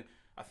walking,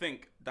 I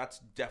think that's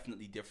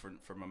definitely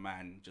different from a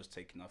man just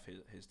taking off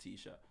his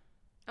t-shirt.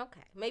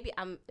 Okay, maybe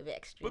I'm a bit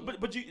extreme.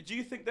 But do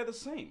you think they're the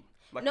same?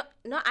 Like, No.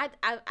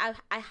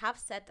 I have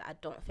said that I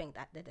don't think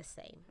that they're the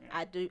same.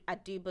 Yeah. I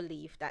do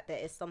believe that there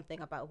is something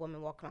about a woman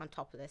walking around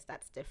topless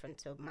that's different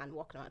to a man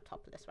walking around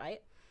topless,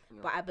 right?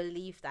 But I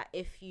believe that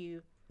if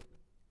you,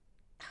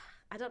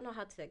 I don't know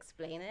how to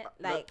explain it.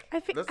 Like,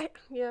 I think,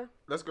 Let's-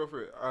 Let's go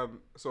through it.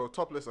 So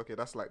topless, okay,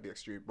 that's like the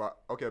extreme. But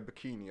okay, a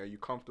bikini. Are you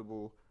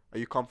comfortable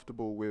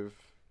with?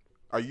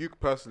 Are you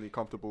personally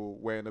comfortable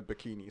wearing a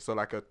bikini? So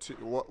like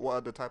what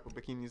are the type of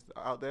bikinis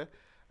out there?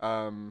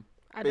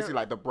 Basically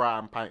like the bra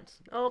and pants.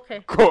 oh,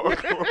 okay.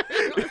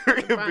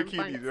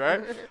 Bikinis,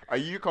 right? Are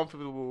you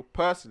comfortable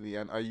personally,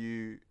 and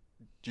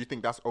do you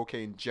think that's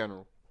okay in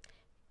general?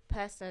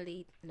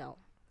 personally, no.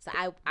 So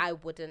I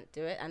wouldn't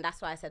do it, and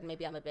that's why I said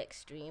maybe I'm a bit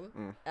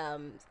extreme.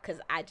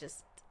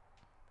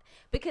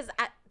 Because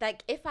I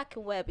like if I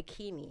can wear a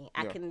bikini,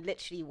 I can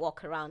literally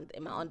walk around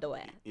in my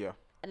underwear. Yeah.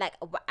 Like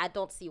I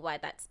don't see why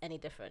that's any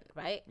different,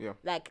 right? Yeah.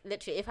 Like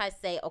literally, if I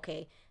say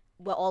okay,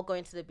 we're all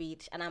going to the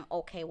beach, and I'm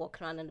okay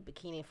walking around in a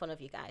bikini in front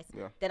of you guys,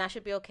 then I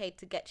should be okay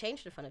to get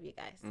changed in front of you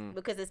guys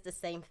because it's the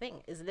same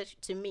thing. It's literally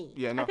to me.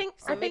 Yeah. No.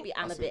 So maybe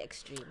I'm a bit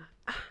extreme.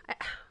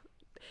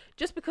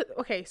 Just because,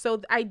 okay,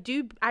 so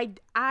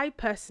I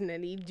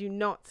personally do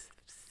not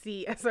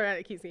see, sorry,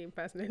 I keep saying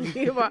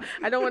personally, but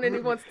I don't want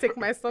anyone to take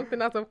my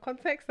something out of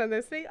context and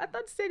then say, I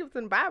thought you said it was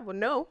in the Bible.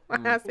 No,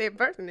 I say it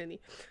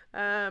personally.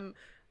 There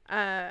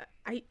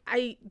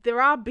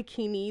are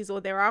bikinis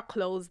or there are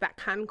clothes that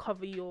can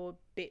cover your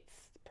bits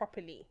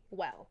properly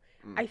well.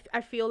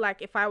 I feel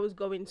like if I was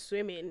going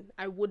swimming,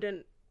 I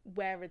wouldn't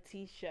wear a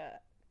t-shirt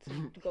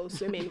to go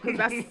swimming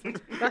because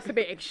that's a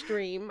bit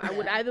extreme. I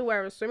would either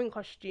wear a swimming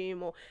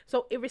costume or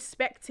so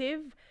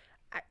irrespective.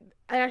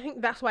 I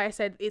think that's why I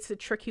said it's a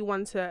tricky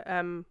one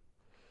to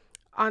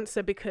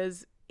answer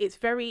because it's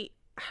very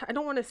I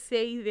don't want to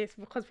say this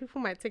because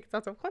people might take it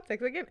out of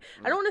context. Again,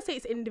 I don't want to say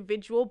it's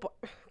individual, but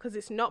because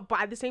it's not.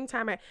 But at the same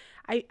time,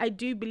 I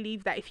do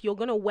believe that if you're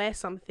gonna wear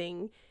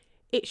something,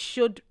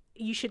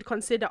 you should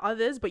consider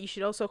others, but you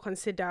should also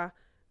consider.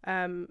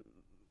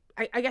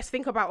 I guess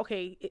think about,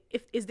 okay,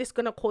 if is this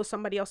gonna cause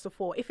somebody else to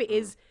fall? If it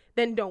is,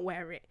 then don't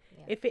wear it.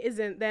 Yeah. If it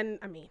isn't, then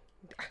I mean.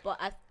 But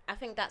I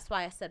think that's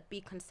why I said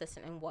be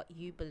consistent in what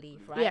you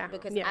believe, right? Yeah.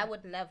 Because I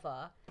would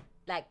never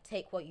like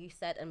take what you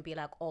said and be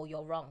like, oh,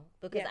 you're wrong,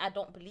 because I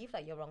don't believe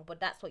that you're wrong, but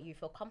that's what you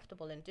feel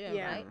comfortable in doing,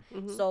 right?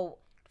 Mm-hmm. So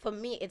for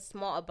me, it's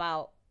more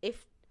about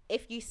if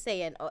you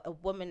saying a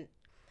woman,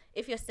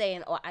 if you're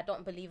saying, oh, I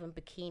don't believe in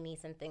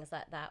bikinis and things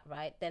like that,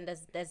 right? Then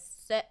there's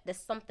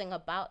something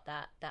about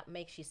that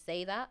makes you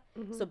say that.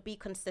 Mm-hmm. So be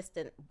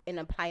consistent in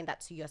applying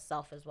that to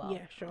yourself as well.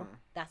 Yeah, sure.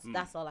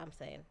 That's all I'm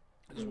saying.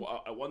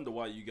 I wonder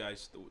why you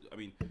guys. I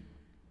mean,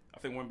 I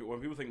think when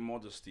people think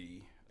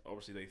modesty,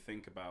 obviously they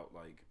think about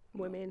like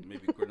women.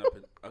 Maybe growing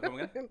up. Come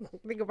again?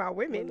 Think about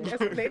women. That's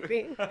what they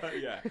think.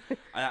 Yeah,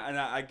 and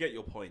I get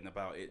your point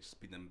about it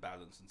just being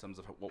imbalanced in terms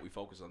of what we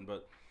focus on,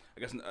 but. I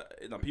guess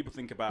people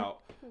think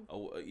about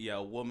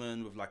a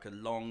woman with like a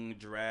long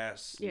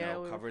dress,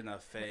 covering her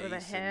face, with a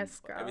hair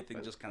scarf,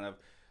 everything just kind of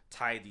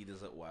tidied,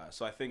 as it were.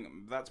 So I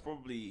think that's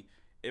probably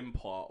in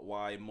part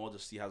why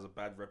modesty has a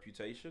bad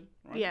reputation,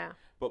 right? Yeah.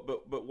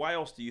 But why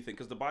else do you think?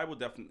 Because the Bible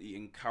definitely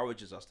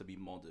encourages us to be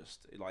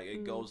modest. Like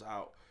it goes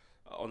out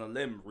on a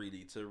limb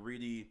really to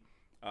really.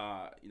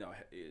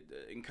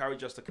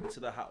 Encourage us to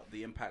consider how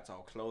the impact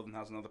our clothing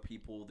has on other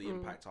people, the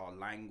impact our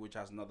language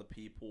has on other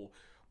people.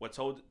 We're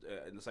told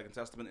in the Second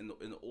Testament,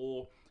 in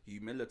all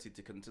humility,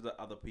 to consider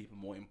other people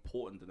more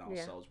important than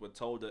ourselves. Yeah. We're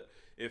told that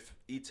if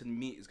eating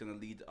meat is going to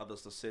lead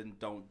others to sin,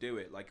 don't do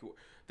it. Like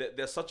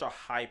there's such a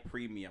high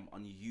premium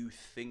on you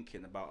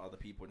thinking about other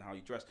people and how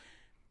you dress.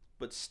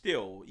 But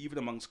still, even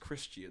amongst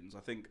Christians,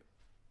 I think,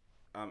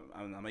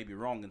 and I may be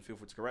wrong, and feel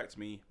free to correct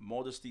me,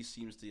 modesty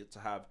seems to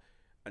have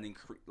an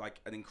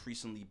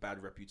increasingly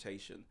bad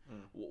reputation.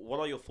 What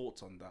are your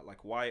thoughts on that?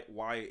 Like,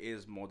 why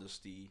is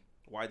modesty?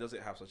 Why does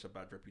it have such a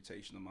bad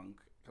reputation among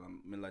kind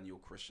of millennial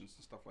Christians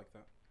and stuff like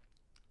that?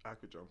 I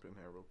could jump in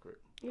here real quick.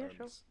 Yeah,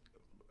 sure.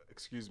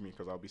 Excuse me,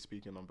 because I'll be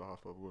speaking on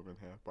behalf of women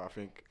here, but I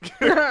think.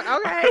 Okay,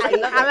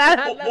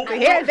 I'd love to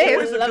hear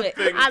this.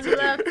 I'd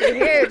love to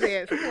hear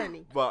this.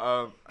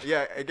 But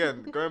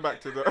again, going back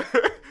to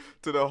the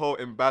to the whole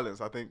imbalance,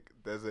 I think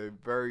there's a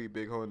very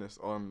big onus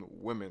on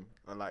women.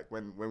 And like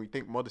when we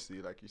think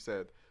modesty, like you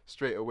said,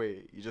 straight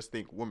away you just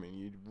think women.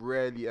 You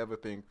rarely ever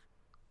think,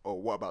 oh,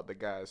 what about the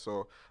guys?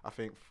 So I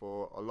think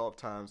for a lot of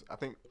times, I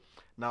think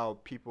now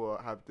people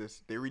have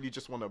this. They really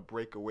just want to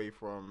break away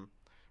from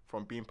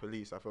being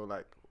police. I feel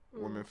like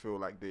women feel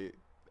like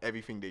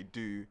everything they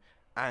do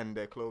and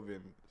their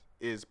clothing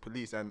is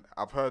police. And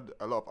I've heard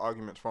a lot of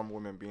arguments from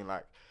women being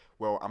like,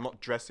 well, I'm not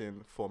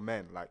dressing for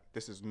men. Like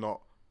this is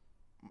not.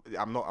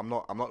 I'm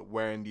not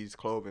wearing these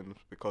clothing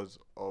because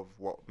of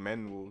what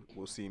men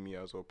will see me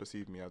as or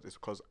perceive me as. It's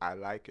because I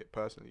like it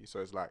personally. So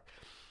it's like,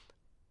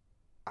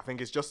 I think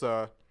it's just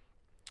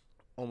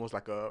almost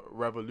like a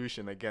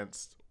revolution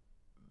against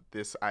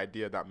this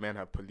idea that men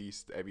have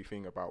policed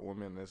everything about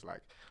women. It's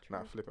like,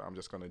 nah, flip it. I'm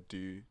just gonna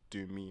do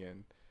me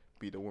and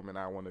be the woman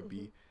I want to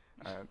be.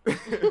 And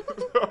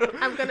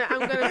I'm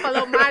gonna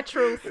follow my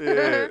truth.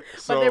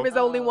 But there is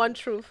only one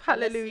truth.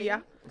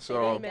 Hallelujah.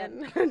 So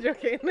amen. I'm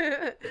joking.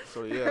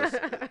 So yes,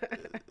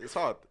 it's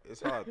hard.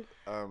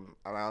 And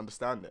I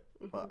understand it,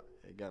 but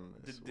again,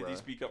 did he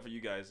speak up for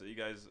you guys? Are you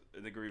guys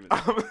in agreement?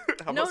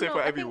 I'm not saying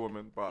for every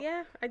woman, but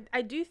yeah,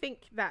 I do think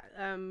that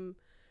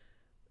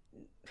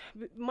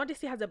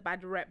modesty has a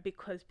bad rep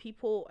because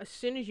people, as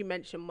soon as you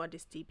mention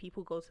modesty,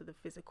 people go to the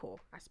physical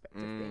aspect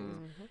of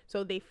things.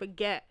 So they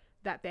forget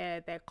that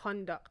their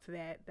conduct,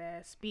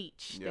 their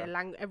speech, their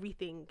language,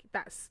 everything,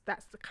 that's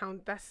the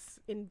count. That's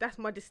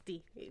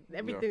modesty.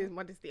 Everything is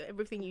modesty.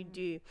 Everything you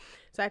do.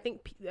 So I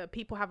think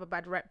people have a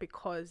bad rep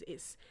because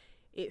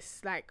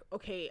it's like,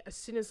 okay, as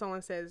soon as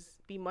someone says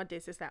be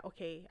modest, it's like,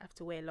 okay, I have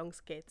to wear long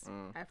skirts.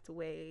 I have to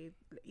wear.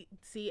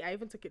 See, I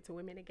even took it to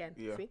women again.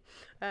 Yeah. See,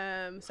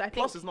 so I think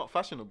plus it's not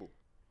fashionable.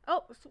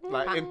 Oh,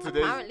 like in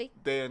today's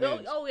day and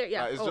age. Oh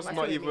yeah. Like, it's just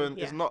not even.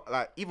 It's not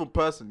like, even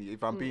personally,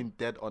 if I'm being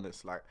dead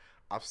honest, like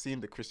I've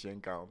seen the Christian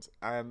gowns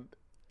and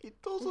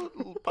it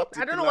doesn't particularly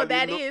I don't know what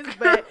that is,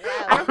 but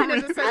I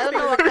don't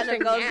know what kind of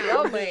gowns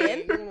you're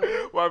wearing.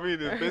 What I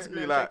mean is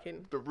basically like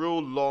the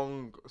real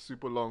long,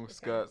 super long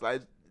skirts.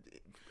 Like,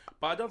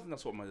 but I don't think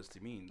that's what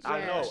modesty means. I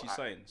know. She's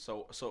saying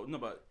so. No,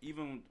 but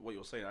even what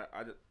you're saying,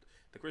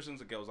 the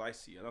Christians and girls I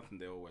see, I don't think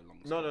they all wear long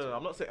skirts. No.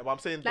 I'm not saying. I'm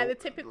saying like the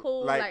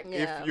typical, like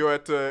if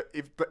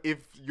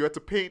you were to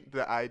paint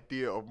the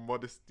idea of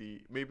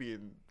modesty, maybe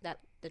in that.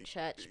 The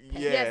church.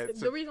 Yes,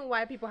 the reason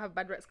why people have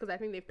bad reps because I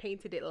think they've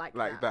painted it like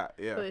that.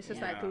 Yeah. So it's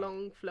just like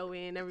long,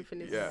 flowing,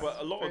 everything is. Yeah. But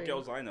a lot of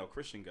girls I know,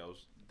 Christian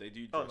girls, they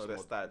do dress.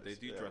 They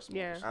do dress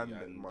modestly,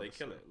 and they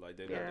kill it. Like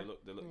they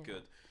look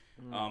good.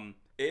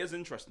 It is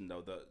interesting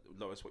though that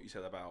Lois, what you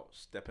said about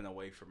stepping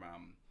away from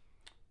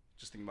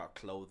just thinking about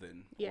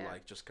clothing, Yeah. or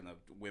like just kind of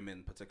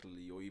women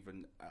particularly, or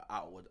even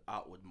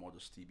outward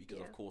modesty, because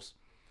Yeah. of course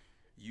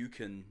you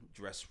can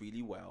dress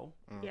really well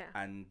Yeah.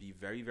 and be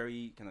very,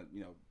 very kind of,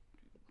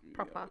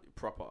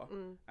 proper,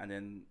 and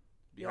then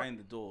behind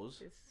the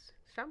doors, It's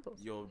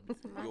shambles. your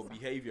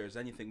behavior is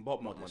anything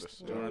but modest.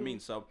 Do you know what I mean?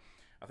 So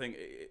I think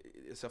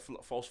it's a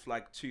false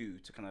flag too,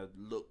 to kind of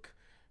look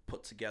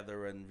put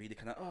together and really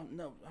kind of, oh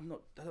no,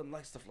 I don't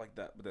like stuff like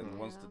that. But then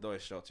once the door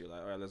is shut, you're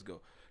like, all right, let's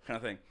go, kind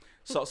of thing.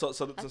 So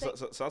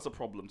that's a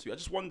problem too. I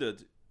just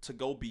wondered, to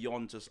go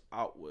beyond just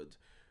outward,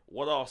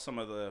 what are some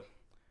of the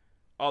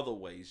other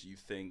ways you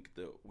think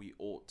that we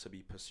ought to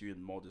be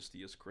pursuing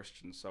modesty as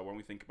Christians? So when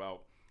we think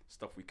about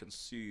stuff we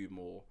consume,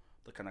 or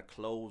the kind of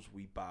clothes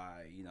we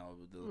buy,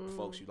 the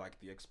folks who like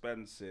the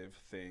expensive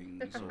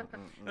things,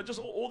 or just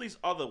all these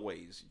other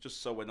ways,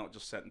 just so we're not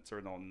just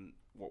centering on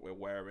what we're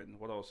wearing.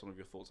 What are some of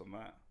your thoughts on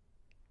that?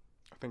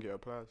 I think it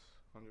applies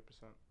 100%.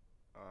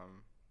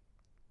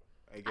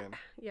 Again,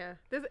 Yeah,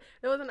 there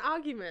was an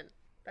argument.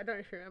 I don't know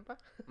if you remember,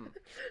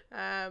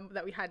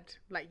 that we had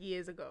like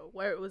years ago,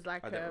 where it was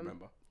like I don't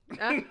remember.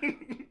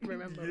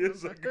 remember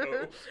Years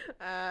ago.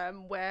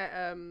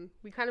 Where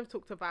we kind of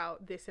talked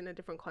about this in a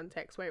different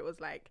context, where it was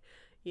like,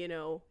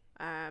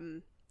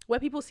 where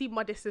people see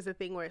modest as a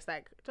thing where it's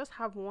like, just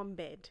have one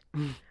bed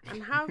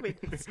and have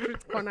a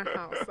street corner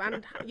house,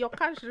 and your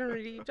car shouldn't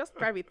really, just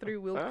drive a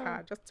 3-wheel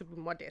car just to be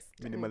modest.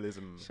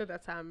 minimalism. So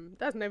that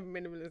that's never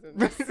minimalism.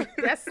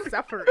 That's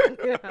suffering.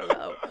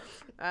 Hello.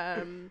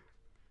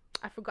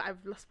 I forgot.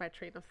 I've lost my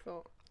train of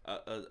thought.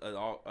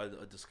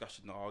 A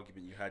discussion, an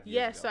argument you had.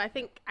 Yeah. Years So ago.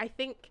 I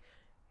think.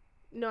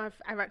 No,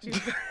 I've actually,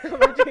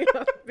 I've actually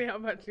lost. Yeah,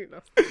 I've actually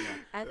lost.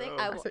 I think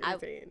I see what you're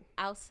saying.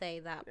 I'll say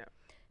that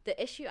the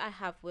issue I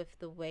have with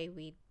the way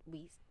we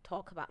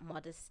talk about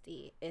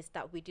modesty is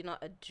that we do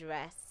not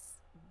address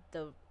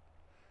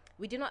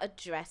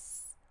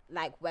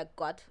like where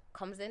God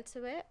comes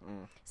into it.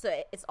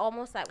 So it's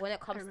almost like when it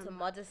comes to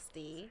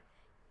modesty,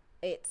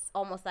 it's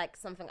almost like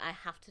something I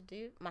have to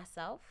do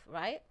myself,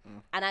 right?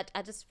 And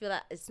I just feel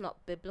that it's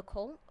not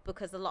biblical,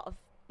 because a lot of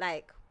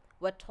like,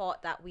 we're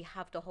taught that we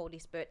have the Holy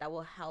Spirit that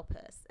will help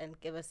us and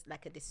give us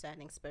like a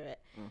discerning spirit,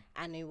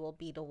 and it will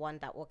be the one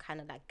that will kind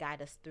of like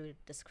guide us through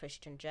this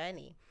Christian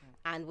journey.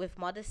 And with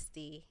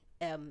modesty,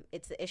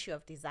 it's the issue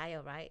of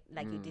desire, right?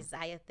 Like you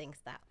desire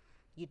things that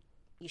you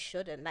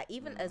shouldn't. Like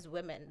even as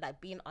women, like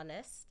being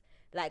honest,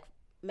 like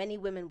many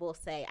women will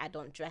say, I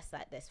don't dress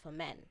like this for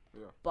men,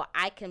 but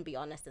I can be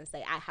honest and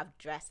say I have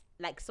dressed,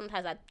 like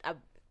sometimes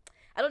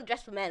I don't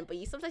dress for men, but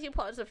sometimes you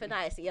put on something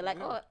nice and you're like,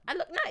 oh, I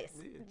look nice.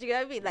 Do you know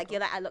what I mean? Like, you're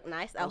like, I look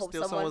nice. I hope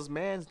steal someone... someone's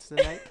man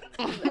tonight.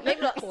 Maybe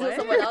not steal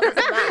someone else's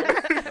man.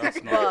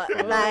 That's not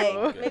But,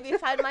 like, maybe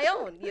find my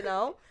own,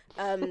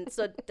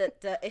 So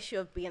the issue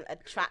of being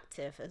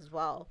attractive as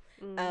well.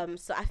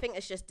 So I think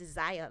it's just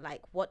desire.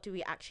 Like, what do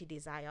we actually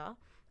desire?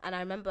 And I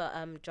remember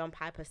John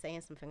Piper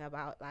saying something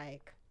about,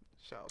 like...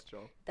 Shout out,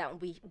 John.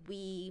 That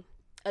we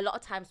a lot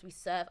of times we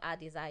serve our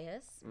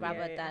desires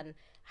rather than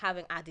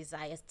having our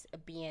desires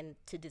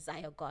to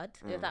desire God,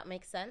 if that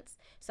makes sense.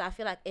 So I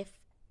feel like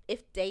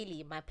if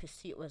daily my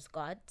pursuit was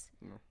God,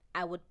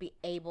 I would be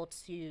able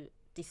to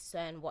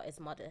discern what is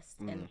modest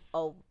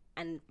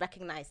and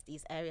recognize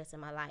these areas in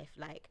my life,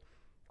 like,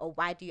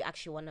 why do you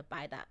actually want to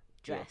buy that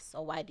dress,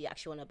 or why do you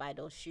actually want to buy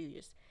those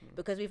shoes?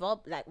 Because we've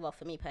all, like, well,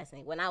 for me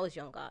personally, when I was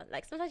younger,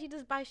 like, sometimes you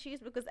just buy shoes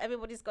because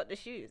everybody's got the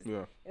shoes.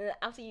 And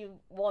after you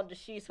worn the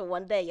shoes for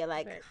one day, you're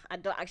like, I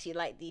don't actually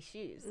like these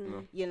shoes.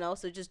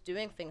 So just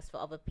doing things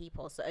for other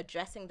people, so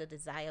addressing the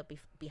desire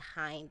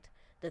behind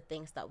the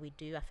things that we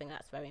do, I think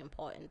that's very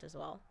important as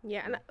well.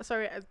 Yeah, and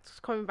sorry,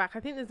 just coming back, I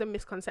think there's a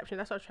misconception,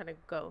 that's what I was trying to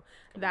go,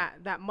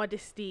 that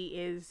modesty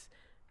is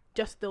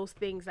just those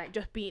things, like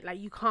just be like,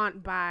 you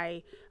can't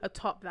buy a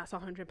top that's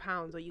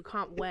 £100, or you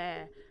can't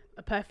wear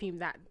a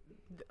perfume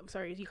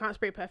you can't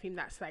spray perfume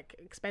that's like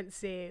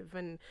expensive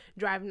and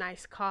drive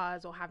nice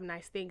cars or have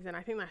nice things. And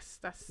I think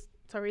that's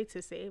sorry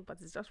to say, but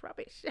it's just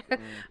rubbish.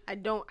 I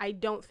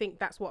don't think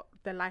that's what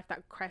the life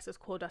that Christ has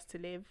called us to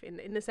live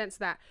in the sense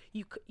that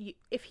you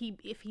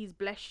if he's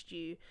blessed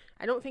you,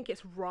 I don't think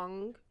it's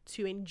wrong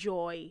to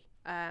enjoy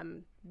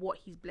what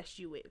he's blessed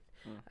you with.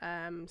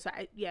 So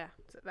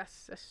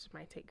that's just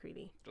my take,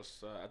 really.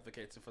 Just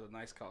advocating for the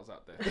nice cars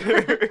out there.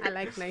 I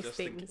like nice just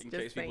things. in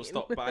case people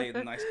stop buying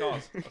nice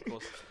cars, of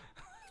course.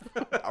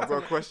 I've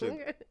got a question.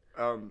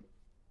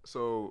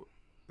 So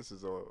this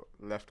is a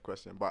left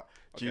question, but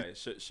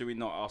should we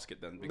not ask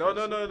it then? No,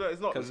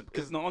 it's not.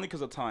 Because not only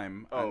because of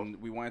time, and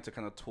we wanted to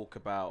kind of talk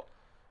about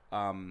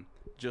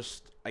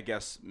just, I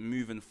guess,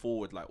 moving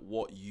forward, like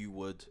what you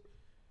would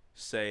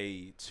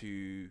say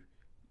to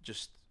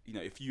just,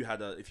 if you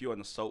were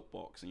in a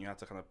soapbox and you had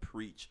to kind of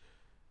preach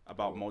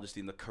about modesty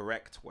in the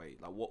correct way,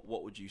 like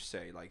what would you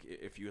say? Like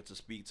if you were to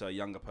speak to a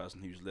younger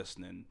person who's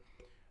listening,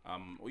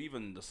 or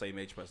even the same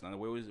age person, and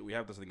we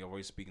have this thing of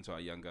always speaking to our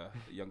younger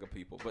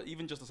people, but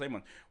even just the same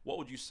one, what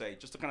would you say,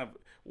 just to kind of,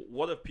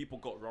 what have people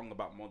got wrong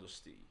about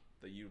modesty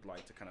that you'd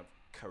like to kind of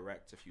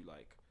correct, if you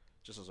like,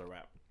 just as a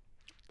wrap?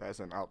 That's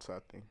an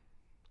outside thing.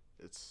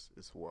 it's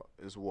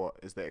what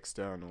is the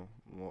external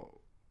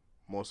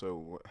more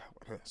so.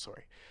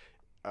 Sorry,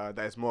 that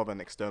is more of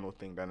an external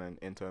thing than an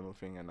internal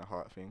thing and a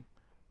heart thing.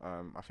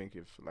 I think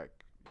if, like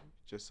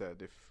just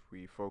said, if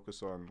we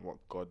focus on what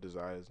God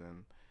desires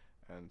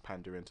and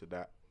pander into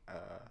that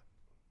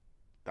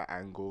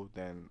angle,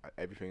 then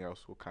everything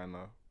else will kind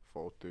of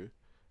fall through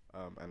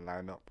and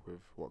line up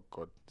with what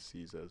God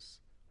sees as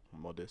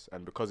modest.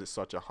 And because it's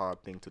such a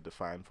hard thing to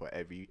define for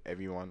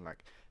everyone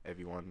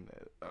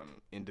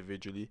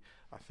individually,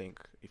 I think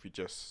if you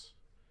just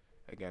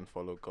again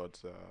follow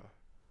God's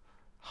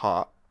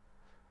heart,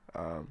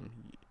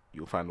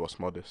 you'll find what's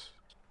modest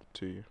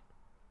to you.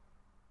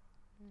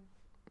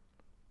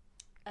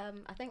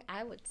 I think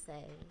I would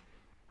say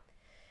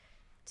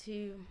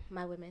to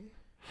my women,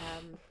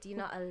 do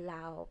not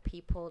allow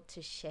people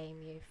to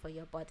shame you for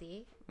your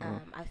body.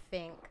 I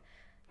think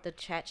the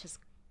church has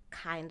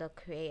kind of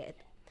created,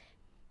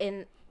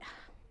 in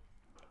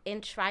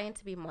trying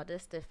to be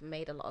modest, they've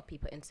made a lot of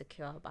people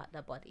insecure about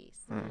their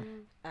bodies.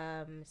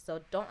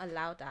 So don't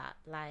allow that.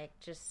 Like,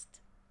 just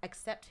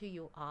accept who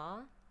you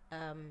are,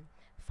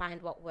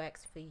 find what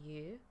works for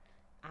you,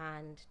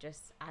 and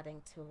just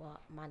adding to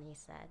what Manny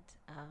said,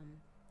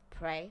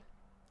 pray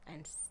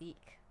and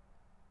seek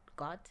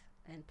God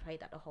and pray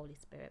that the Holy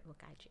Spirit will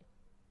guide you.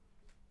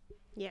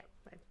 Yeah,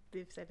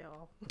 they've said it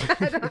all.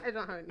 I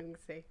don't have anything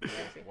to say.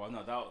 Well,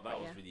 no, that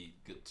was really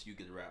good. 2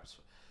 good raps.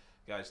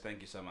 Guys,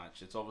 thank you so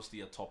much. It's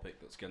obviously a topic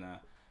that's going to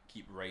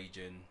keep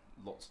raging.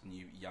 Lots of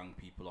new young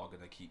people are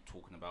going to keep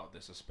talking about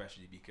this,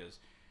 especially because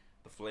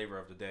the flavor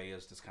of the day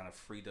is this kind of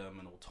freedom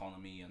and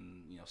autonomy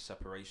and, you know,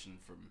 separation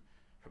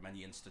from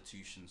any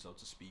institution, so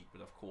to speak.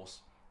 But of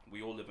course,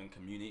 we all live in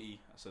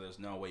community, so there's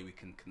no way we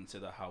can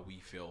consider how we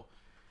feel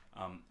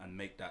and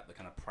make that the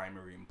kind of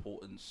primary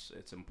importance.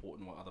 It's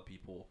important what other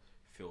people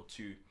feel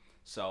too.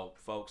 So,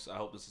 folks, I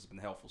hope this has been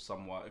helpful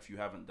somewhat. If you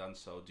haven't done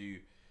so,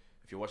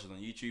 if you're watching on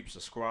YouTube,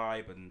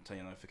 subscribe and turn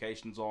your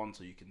notifications on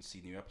so you can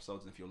see new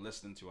episodes. And if you're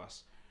listening to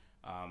us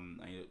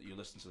and you're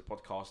listening to the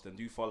podcast, then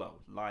do follow,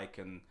 like,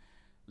 and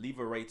leave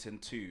a rating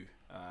too.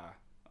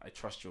 I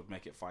trust you'll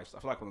make it 5 stars.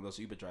 I feel like one of those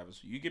Uber drivers.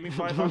 You give me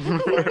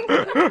 500?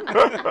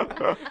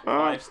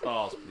 5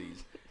 stars,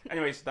 please.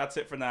 Anyways, that's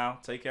it for now.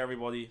 Take care,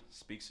 everybody.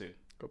 Speak soon.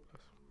 God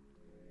bless.